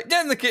phone, it's like,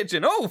 get in the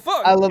kitchen. Oh,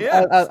 fuck.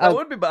 That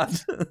would be bad.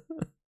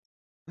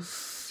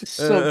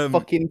 So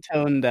fucking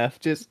tone deaf.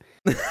 Just.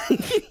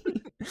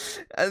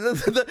 And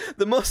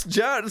the most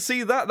jarring,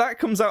 see that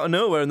comes out of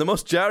nowhere, and the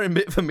most jarring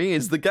bit for me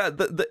is the guy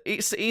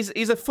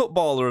he's a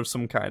footballer of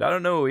some kind. I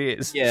don't know who he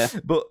is,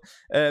 but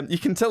you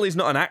can tell he's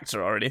not an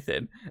actor or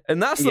anything,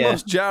 and that's the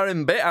most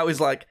jarring bit. I was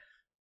like,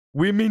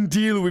 women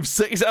deal with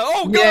sex.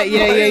 Oh god,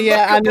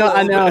 yeah.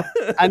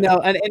 I know.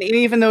 And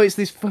even though it's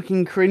this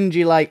fucking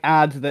cringy like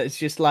ad that's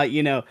just like,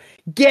 you know,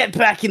 get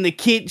back in the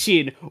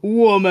kitchen,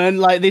 woman.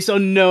 Like this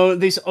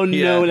unknown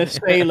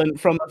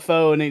assailant from a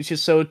phone. It's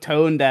just so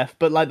tone deaf.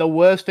 But like the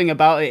worst thing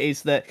about it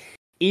is that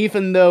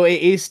even though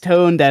it is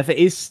tone deaf, it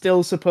is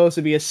still supposed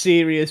to be a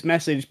serious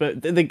message.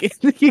 But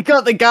you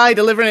got the guy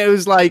delivering it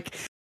who's like.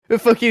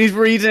 Fucking, he's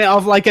reading it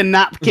off like a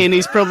napkin.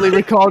 He's probably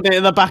recording it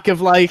in the back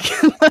of like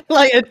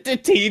a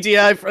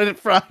TGI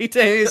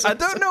Friday. I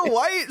don't know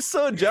why it's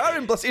so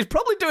jarring. Plus, he's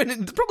probably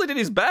did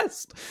his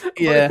best.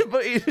 Yeah,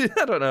 but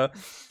I don't know.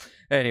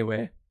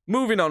 Anyway,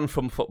 moving on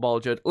from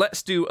football, Judd.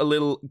 Let's do a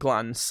little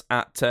glance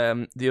at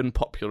the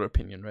unpopular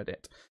opinion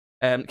Reddit.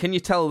 Can you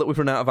tell that we've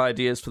run out of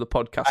ideas for the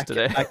podcast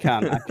today? I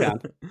can.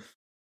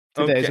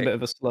 Today's a bit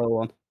of a slow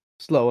one.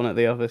 Slow one at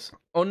the office.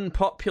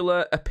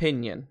 Unpopular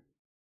opinion.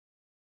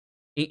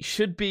 It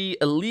should be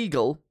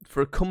illegal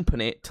for a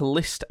company to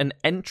list an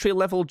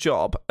entry-level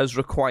job as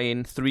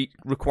requiring 3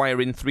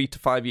 to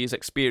 5 years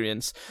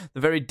experience. The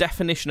very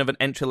definition of an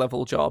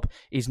entry-level job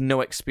is no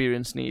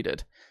experience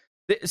needed.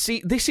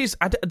 See, this is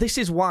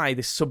why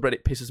this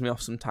subreddit pisses me off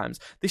sometimes.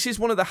 This is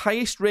one of the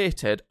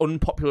highest-rated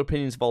unpopular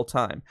opinions of all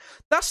time.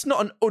 That's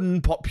not an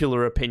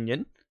unpopular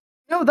opinion.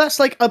 No, that's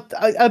like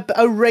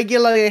a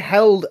regularly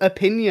held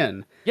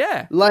opinion.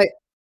 Yeah, like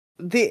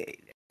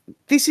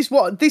This is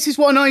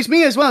what annoys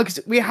me as well, because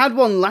we had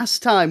one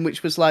last time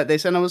which was like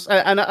this, and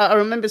I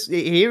remember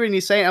hearing you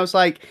saying, I was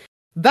like,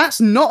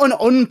 that's not an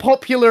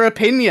unpopular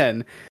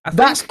opinion.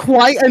 That's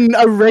quite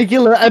a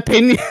regular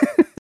opinion.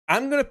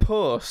 I'm going to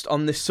post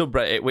on this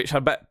subreddit, which I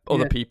bet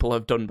other people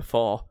have done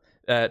before,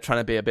 trying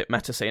to be a bit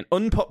meta, saying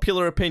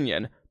unpopular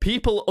opinion.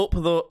 People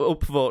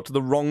upvote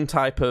the wrong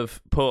type of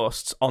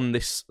posts on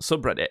this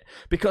subreddit,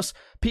 because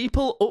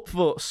people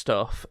upvote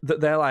stuff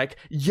that they're like,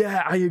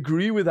 yeah, I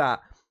agree with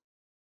that.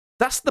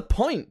 That's the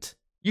point.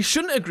 You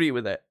shouldn't agree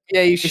with it.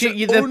 Yeah, you should.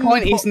 The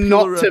point is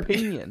not to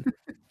opinion.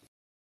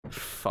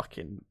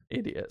 Fucking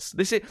idiots.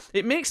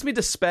 It makes me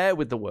despair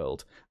with the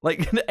world.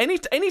 Like,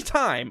 any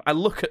time I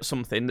look at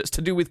something that's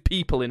to do with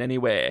people in any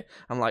way,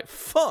 I'm like,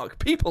 fuck,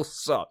 people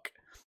suck.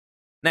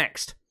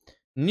 Next.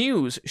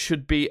 News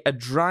should be a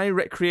dry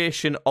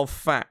recreation of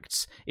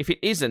facts. If it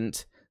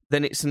isn't,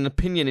 then it's an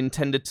opinion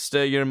intended to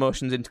stir your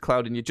emotions into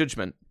clouding your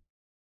judgment.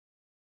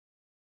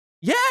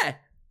 Yeah!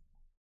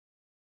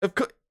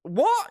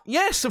 What?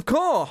 Yes, of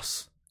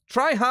course.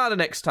 Try harder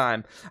next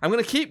time. I'm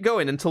going to keep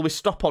going until we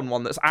stop on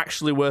one that's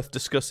actually worth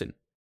discussing.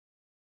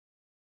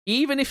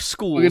 Even if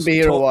schools... We're going to be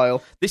here a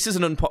while. This is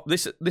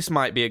this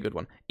might be a good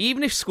one.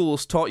 Even if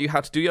schools taught you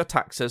how to do your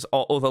taxes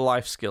or other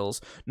life skills,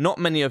 not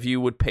many of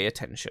you would pay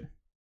attention.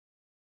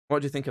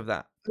 What do you think of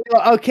that?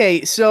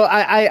 Okay, so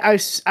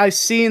I've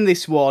seen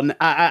this one.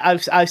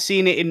 I've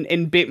seen it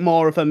in bit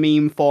more of a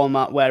meme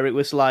format where it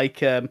was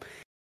like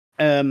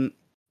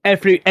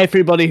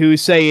everybody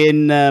who's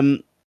saying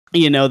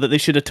that they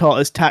should have taught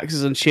us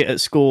taxes and shit at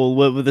school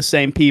were the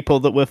same people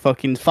that were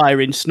fucking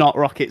firing snot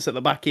rockets at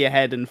the back of your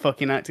head and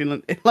fucking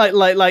acting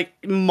like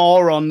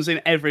morons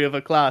in every other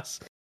class.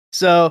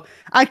 So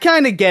I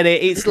kind of get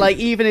it. It's like,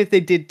 even if they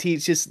did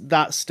teach us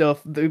that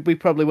stuff, we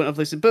probably wouldn't have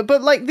listened.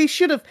 But like, they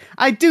should have.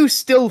 I do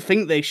still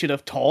think they should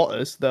have taught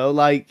us, though.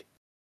 Like,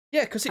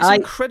 yeah, because it's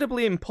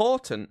incredibly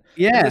important.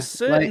 Yeah, there's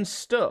certain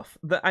stuff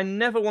that I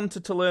never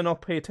wanted to learn or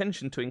pay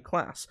attention to in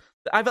class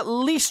that I've at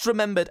least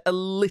remembered a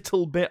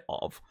little bit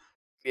of.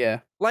 Yeah,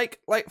 like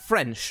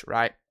French,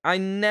 right? I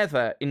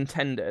never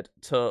intended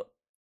to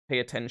pay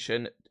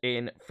attention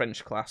in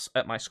French class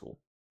at my school.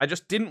 I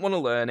just didn't want to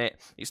learn it.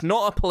 It's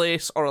not a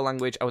place or a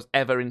language I was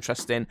ever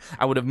interested in.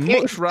 I would have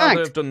much rather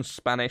have done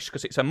Spanish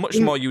because it's a much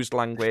more used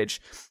language.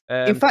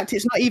 In fact,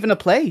 it's not even a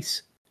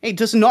place. It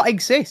does not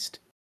exist.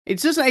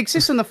 It doesn't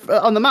exist on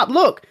the map.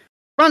 Look,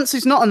 France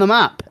is not on the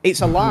map.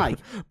 It's a lie.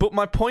 But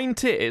my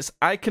point is,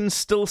 I can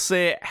still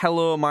say,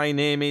 hello, my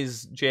name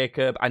is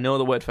Jacob. I know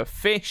the word for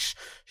fish,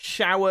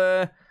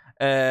 shower,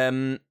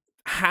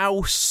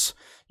 house...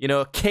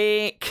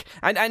 cake.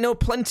 I know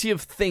plenty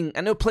of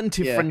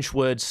French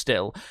words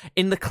still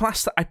in the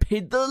class that I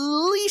paid the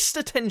least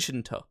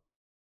attention to.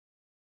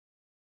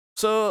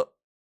 So,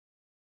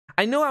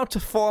 I know how to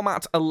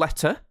format a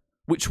letter,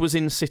 which was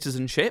in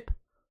citizenship.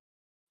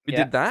 We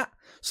did that.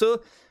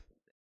 So,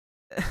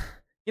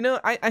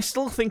 I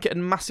still think it'd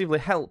massively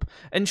help.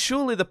 And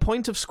surely the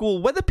point of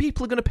school, whether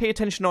people are going to pay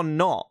attention or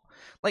not,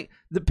 like,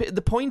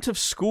 the point of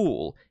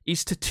school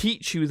is to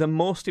teach you the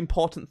most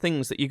important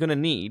things that you're going to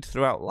need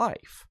throughout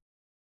life.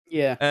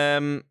 Yeah.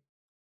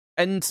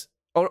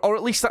 Or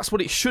at least that's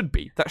what it should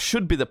be. That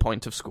should be the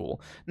point of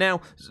school.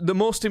 Now,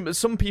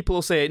 some people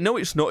will say, no,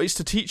 it's not. It's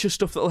to teach you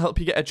stuff that'll help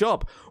you get a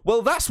job.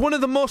 Well, that's one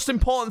of the most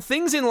important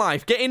things in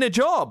life, getting a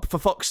job, for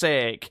fuck's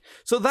sake.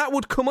 So that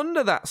would come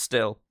under that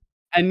still.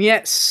 And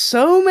yet,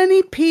 so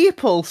many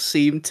people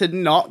seem to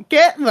not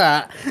get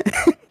that.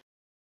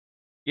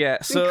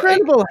 Yeah, so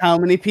incredible how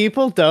many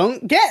people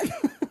don't get.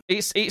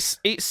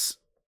 It's.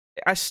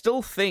 I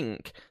still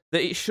think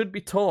that it should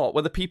be taught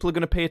whether people are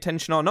going to pay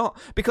attention or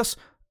not. Because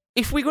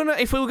if we were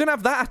gonna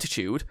have that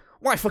attitude,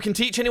 why fucking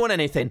teach anyone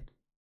anything?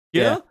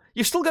 You know?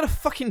 You've still got to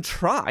fucking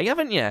try,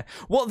 haven't you?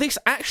 What this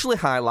actually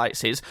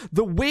highlights is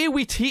the way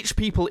we teach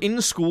people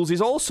in schools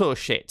is also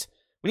shit.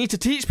 We need to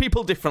teach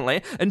people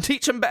differently and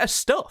teach them better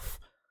stuff.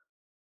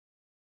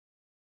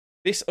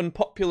 This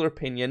unpopular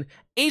opinion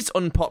is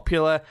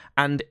unpopular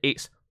and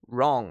it's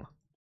wrong.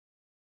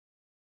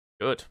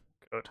 Good.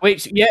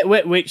 Which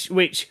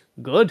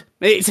good.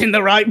 It's in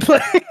the right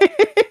place.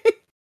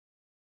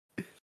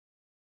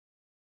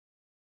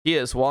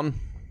 Here's one.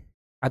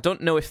 I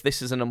don't know if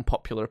this is an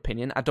unpopular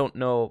opinion. I don't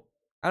know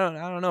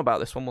about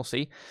this one. We'll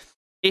see.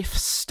 If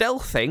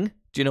stealthing,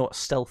 do you know what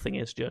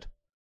stealthing is, Judd?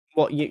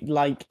 What, you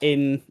like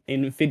in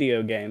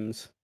video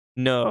games?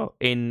 No,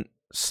 in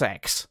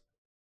sex.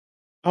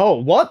 Oh,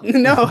 what?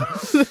 No.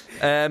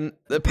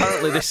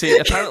 Apparently that's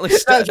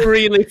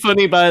really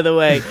funny, by the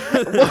way.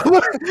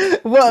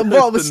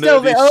 What was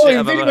stealthing? Oh,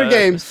 in video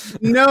games?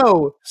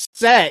 No,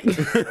 sex.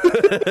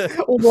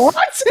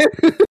 What?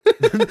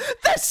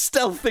 They're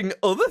stealthing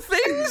other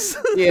things.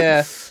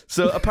 Yeah.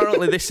 So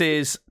apparently, this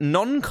is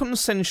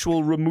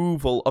non-consensual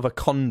removal of a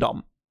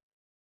condom.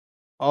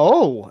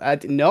 Oh, I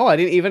didn't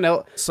even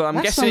know. So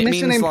I'm guessing it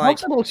means like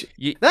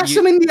that's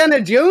some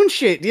Indiana Jones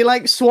shit. Do you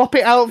like swap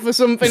it out for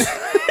something?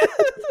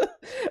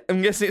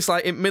 I'm guessing it's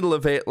like in the middle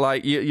of it,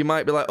 like you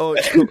might be like, oh,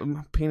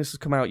 my penis has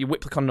come out. You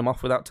whip the condom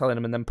off without telling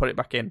them and then put it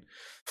back in.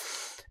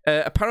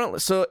 Apparently,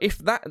 so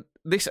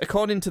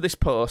according to this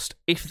post,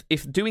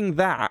 if doing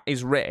that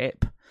is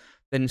rape,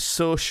 then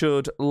so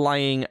should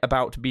lying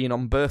about being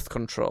on birth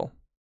control.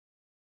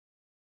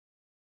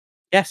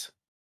 Yes.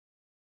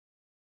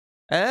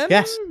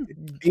 Yes.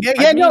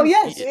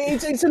 Yes.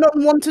 It's an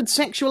unwanted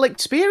sexual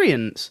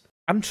experience.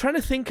 I'm trying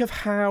to think of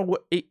how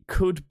it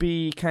could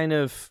be kind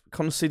of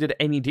considered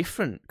any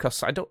different,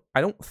 because I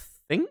don't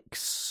think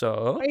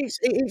so.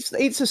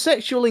 It's a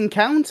sexual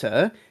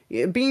encounter.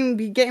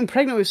 Getting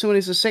pregnant with someone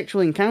is a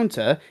sexual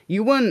encounter.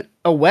 You weren't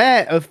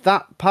aware of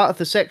that part of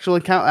the sexual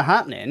encounter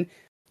happening.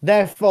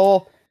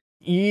 Therefore,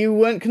 you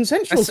weren't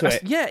consensual to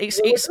it. Yeah,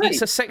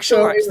 it's a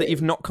sexual act that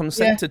you've not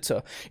consented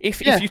to.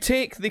 If you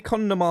take the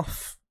condom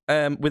off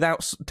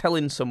without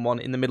telling someone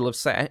in the middle of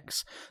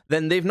sex,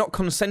 then they've not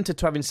consented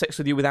to having sex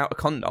with you without a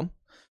condom.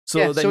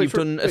 So then you've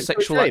done a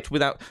sexual act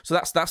without. So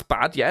that's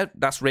bad. Yeah,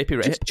 that's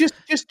rapey rape.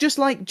 Just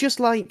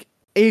like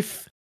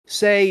if,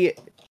 say,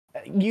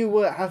 you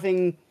were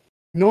having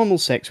normal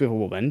sex with a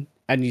woman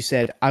and you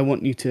said, "I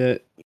want you to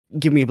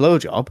give me a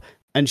blowjob,"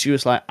 and she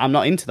was like, "I'm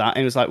not into that,"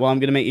 and it was like, "Well, I'm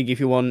going to make you give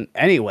you one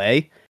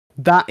anyway."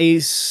 That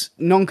is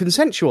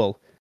non-consensual.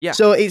 Yeah.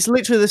 So it's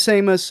literally the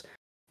same as,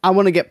 "I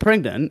want to get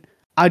pregnant.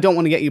 I don't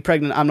want to get you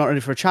pregnant. I'm not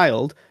ready for a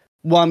child.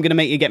 Well, I'm going to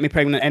make you get me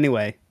pregnant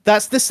anyway."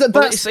 That's this.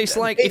 It's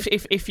like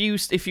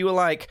if you were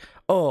like,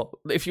 oh,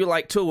 if you were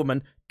like to a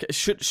woman,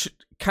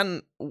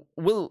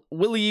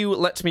 will you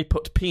let me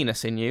put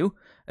penis in you?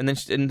 And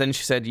then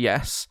she said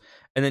yes.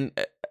 And then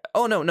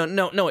oh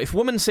no. If a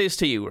woman says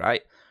to you,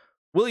 right,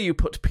 will you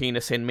put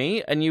penis in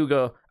me? And you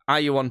go, are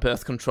you on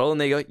birth control? And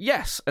they go,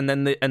 yes. And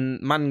then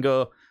man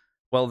go,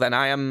 well, then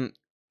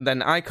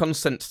I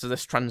consent to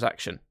this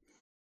transaction.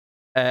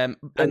 And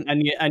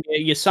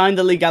you sign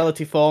the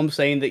legality form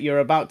saying that you're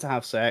about to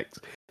have sex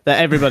that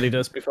everybody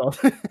does before.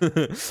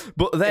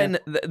 But then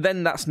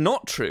that's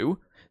not true.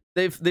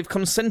 They've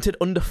consented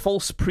under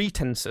false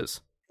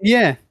pretenses.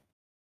 Yeah.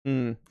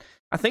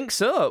 I think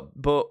so,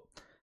 but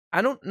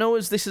I don't know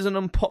as this is an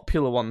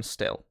unpopular one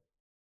still.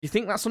 You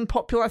think that's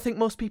unpopular? I think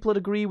most people would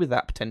agree with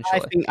that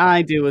potentially. I think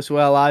I do as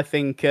well. I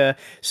think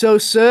so,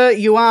 sir.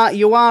 You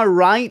are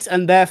right,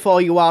 and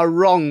therefore you are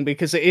wrong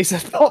because it is a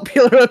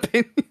popular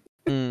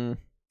opinion.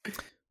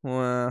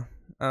 Well,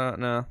 I don't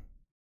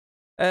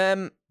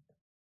know.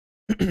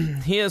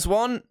 Here's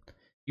one.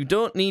 You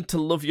don't need to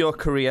love your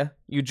career.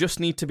 You just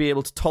need to be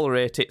able to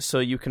tolerate it so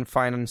you can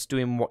finance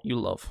doing what you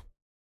love.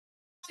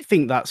 I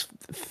think that's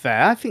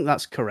fair. I think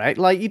that's correct.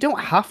 Like, you don't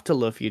have to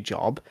love your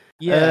job.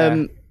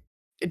 Yeah.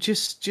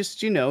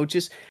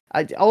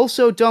 I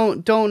also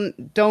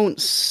don't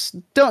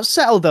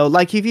settle though.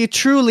 Like, if you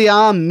truly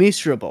are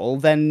miserable,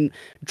 then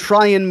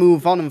try and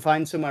move on and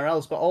find somewhere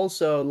else. But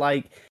also,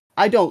 like,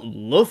 I don't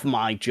love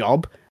my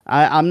job.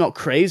 I'm not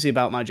crazy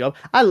about my job.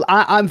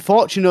 I'm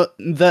fortunate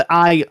that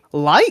I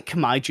like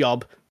my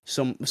job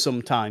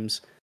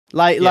sometimes.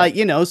 Like,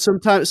 you know,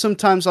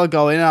 sometimes I'll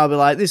go in and I'll be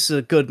like, this is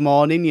a good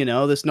morning, you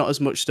know, there's not as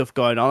much stuff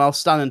going on. I'll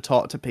stand and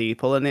talk to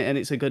people and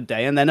it's a good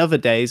day. And then other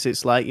days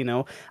it's like, you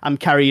know, I'm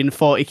carrying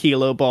 40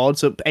 kilo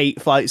boards up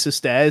 8 flights of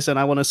stairs and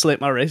I want to slip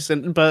my wrist.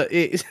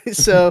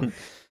 So,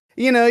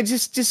 you know,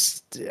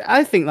 just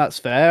I think that's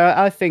fair.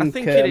 I think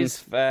it is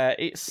fair.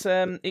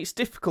 It's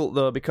difficult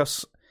though,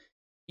 because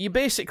you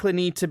basically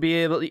need to be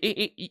able.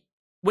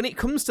 When it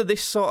comes to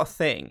this sort of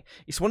thing,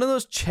 it's one of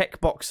those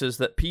check boxes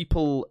that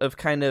people have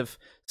kind of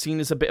seen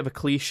as a bit of a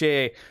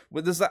cliche.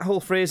 Where there's that whole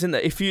phrase in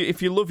that if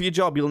you love your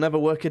job, you'll never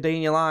work a day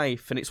in your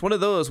life, and it's one of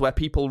those where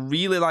people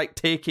really like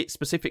take it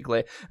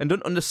specifically and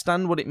don't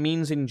understand what it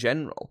means in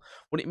general.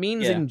 What it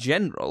means in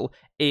general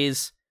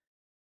is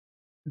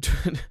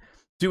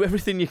do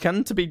everything you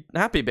can to be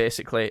happy,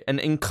 basically, and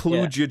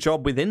include your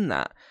job within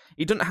that.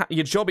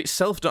 Your job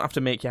itself don't have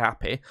to make you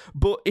happy,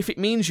 but if it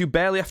means you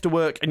barely have to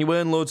work and you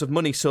earn loads of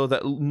money so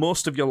that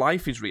most of your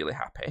life is really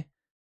happy,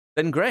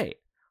 then great.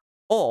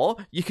 Or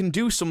you can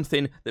do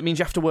something that means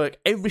you have to work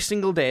every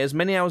single day, as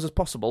many hours as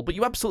possible, but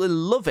you absolutely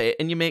love it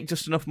and you make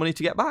just enough money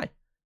to get by.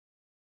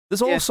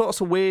 There's all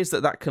sorts of ways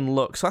that can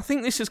look. So I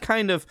think this is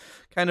kind of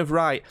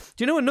right.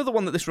 Do you know another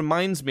one that this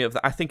reminds me of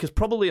that I think is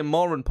probably a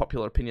more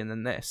unpopular opinion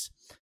than this?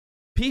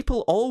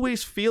 People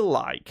always feel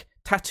like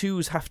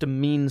tattoos have to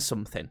mean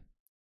something.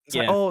 It's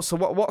like, oh, so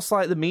what's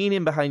like the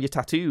meaning behind your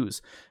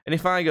tattoos? And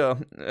if I go,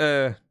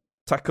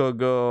 taco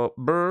go,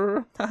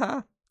 brr,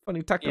 haha,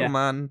 funny taco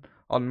man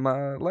on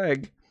my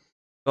leg,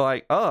 they're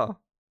like, oh,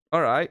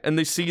 all right. And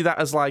they see that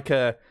as like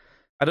I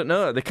don't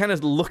know, they kind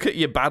of look at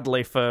you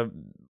badly for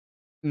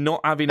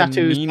not having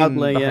tattoos a meaning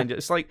behind it.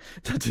 It's like,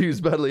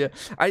 tattoos badly,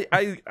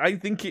 I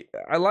think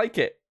I like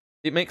it.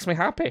 It makes me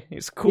happy.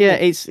 It's cool. Yeah,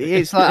 it's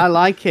like I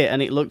like it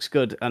and it looks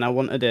good and I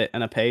wanted it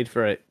and I paid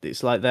for it.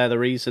 It's like they're the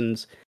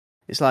reasons.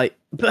 It's like,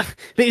 but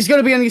it's going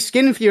to be on your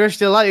skin for your rest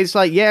of your life. It's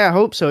like, yeah, I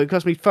hope so. It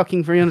cost me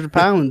fucking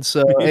 £300.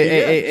 So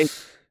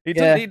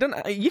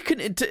you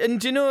can, and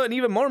do you know an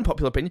even more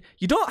unpopular opinion?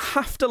 You don't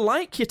have to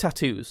like your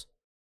tattoos.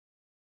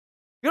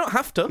 You don't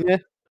have to. Yeah.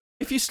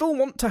 If you still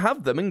want to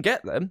have them and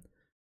get them,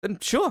 then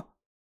sure.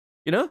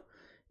 You know?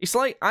 It's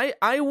like,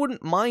 I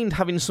wouldn't mind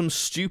having some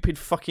stupid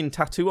fucking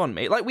tattoo on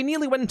me. Like, we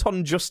nearly went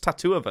on Just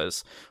Tattoo of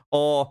Us,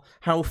 or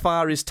How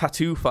Far is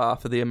Tattoo Far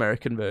for the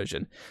American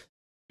version,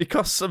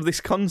 because of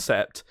this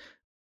concept.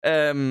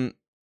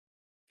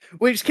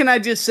 Which, can I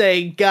just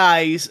say,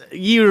 guys,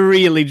 you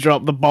really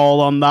dropped the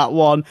ball on that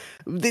one.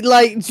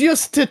 Like,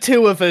 Just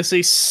Tattoo of Us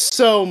is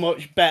so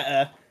much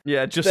better.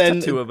 Yeah,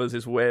 Tattoo of Us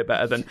is way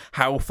better than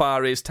How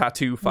Far is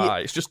Tattoo Far.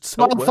 It's just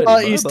so How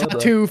far is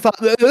Tattoo Far?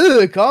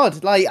 Oh,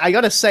 God, like, I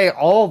gotta say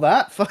all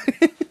that.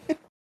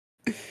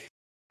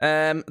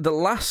 The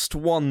last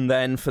one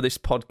then for this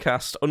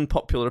podcast,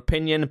 unpopular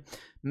opinion.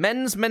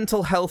 Men's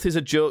mental health is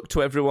a joke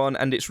to everyone,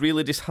 and it's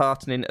really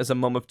disheartening as a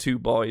mum of 2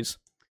 boys.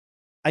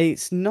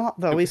 It's not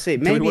though, is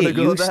it? Do we Maybe wanna it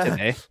go used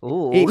there? to be.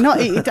 Ooh.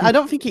 I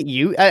don't think it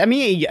used. I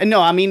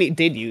mean, it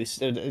did used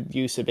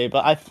to be,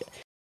 but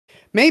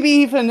maybe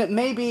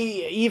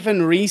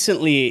even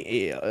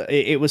recently,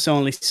 it was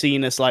only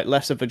seen as like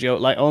less of a joke,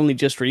 like only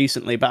just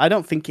recently. But I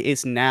don't think it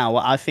is now.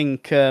 I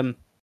think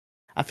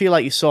I feel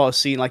like you sort of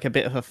seem like a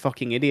bit of a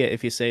fucking idiot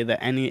if you say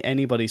that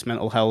anybody's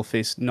mental health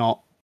is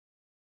not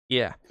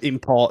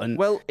important.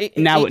 Well,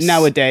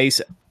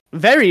 nowadays,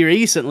 very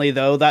recently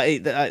though,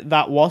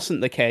 that wasn't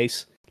the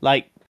case.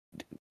 Like,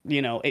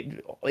 in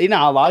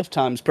our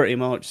lifetimes, pretty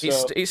much.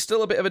 So. It's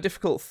still a bit of a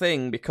difficult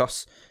thing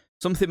because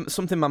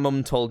something my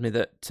mum told me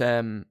that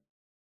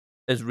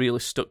has really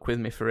stuck with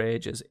me for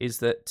ages is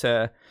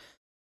that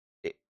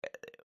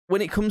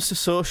when it comes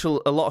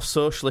to a lot of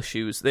social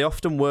issues, they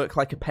often work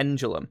like a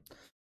pendulum.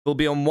 They'll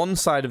be on one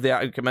side of the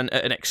argument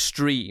at an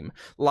extreme,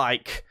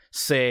 like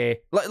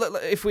say, like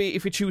if we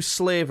choose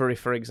slavery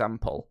for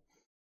example.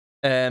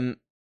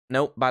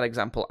 No, bad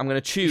example. I'm going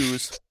to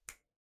choose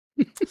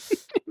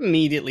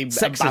immediately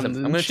sexism.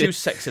 I'm going to choose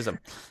sexism.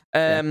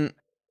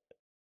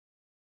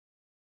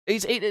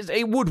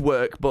 It would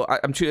work,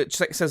 but I'm sure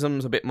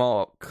sexism's a bit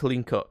more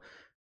clean cut.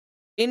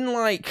 In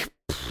like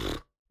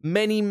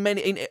many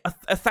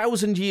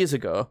 1,000 years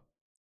ago,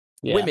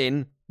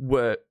 women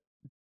were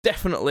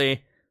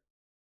definitely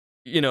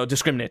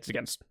discriminated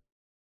against.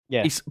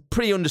 Yeah, it's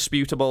pretty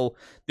undisputable.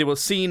 They were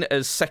seen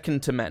as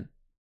second to men.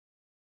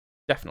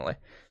 Definitely.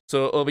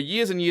 So over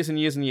years and years and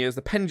years and years,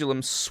 the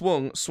pendulum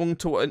swung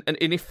to, and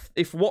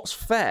if what's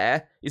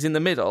fair is in the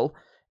middle,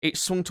 it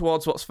swung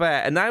towards what's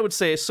fair. And I would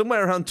say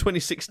somewhere around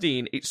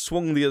 2016, it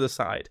swung the other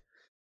side.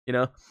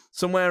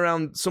 Somewhere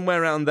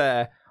around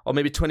there, or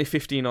maybe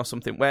 2015 or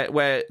something,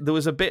 where there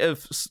was a bit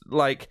of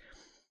like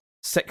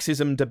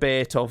sexism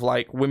debate of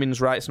like women's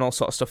rights and all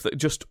sort of stuff that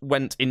just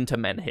went into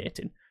men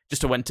hating,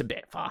 just went a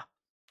bit far,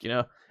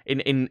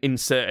 in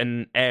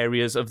certain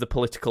areas of the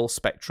political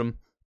spectrum.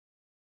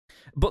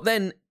 But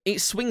then it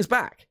swings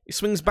back. It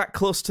swings back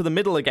close to the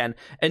middle again,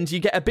 and you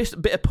get a bit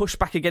of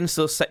pushback against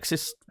those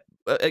sexist,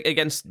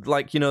 against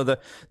like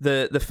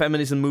the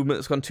feminism movement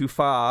that's gone too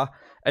far,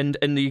 and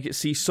you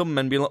see some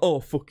men being like, oh,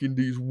 fucking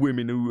these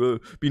women who are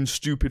being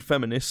stupid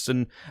feminists,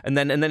 and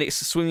then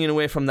it's swinging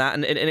away from that,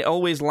 and it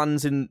always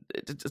lands in,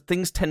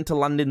 things tend to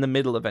land in the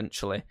middle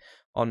eventually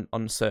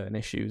on certain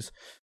issues.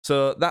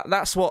 So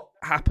that's what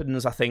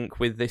happens, I think,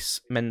 with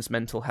this men's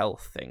mental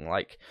health thing.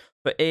 Like,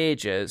 for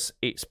ages,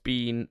 it's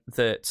been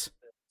that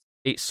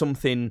it's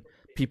something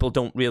people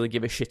don't really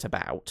give a shit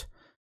about.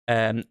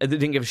 They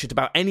didn't give a shit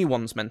about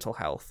anyone's mental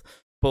health.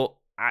 But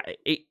I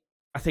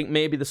think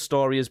maybe the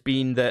story has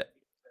been that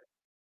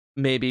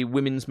maybe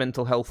women's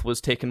mental health was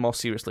taken more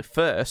seriously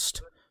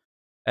first,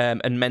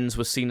 and men's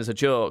was seen as a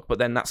joke, but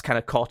then that's kind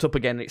of caught up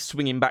again. It's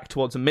swinging back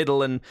towards the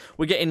middle, and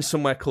we're getting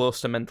somewhere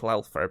close to mental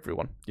health for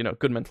everyone.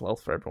 Good mental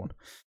health for everyone.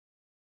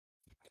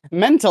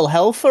 Mental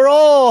health for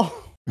all!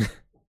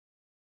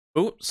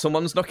 Oh,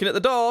 someone's knocking at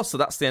the door, so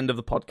that's the end of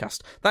the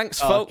podcast.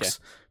 Thanks, folks.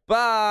 Okay.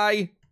 Bye!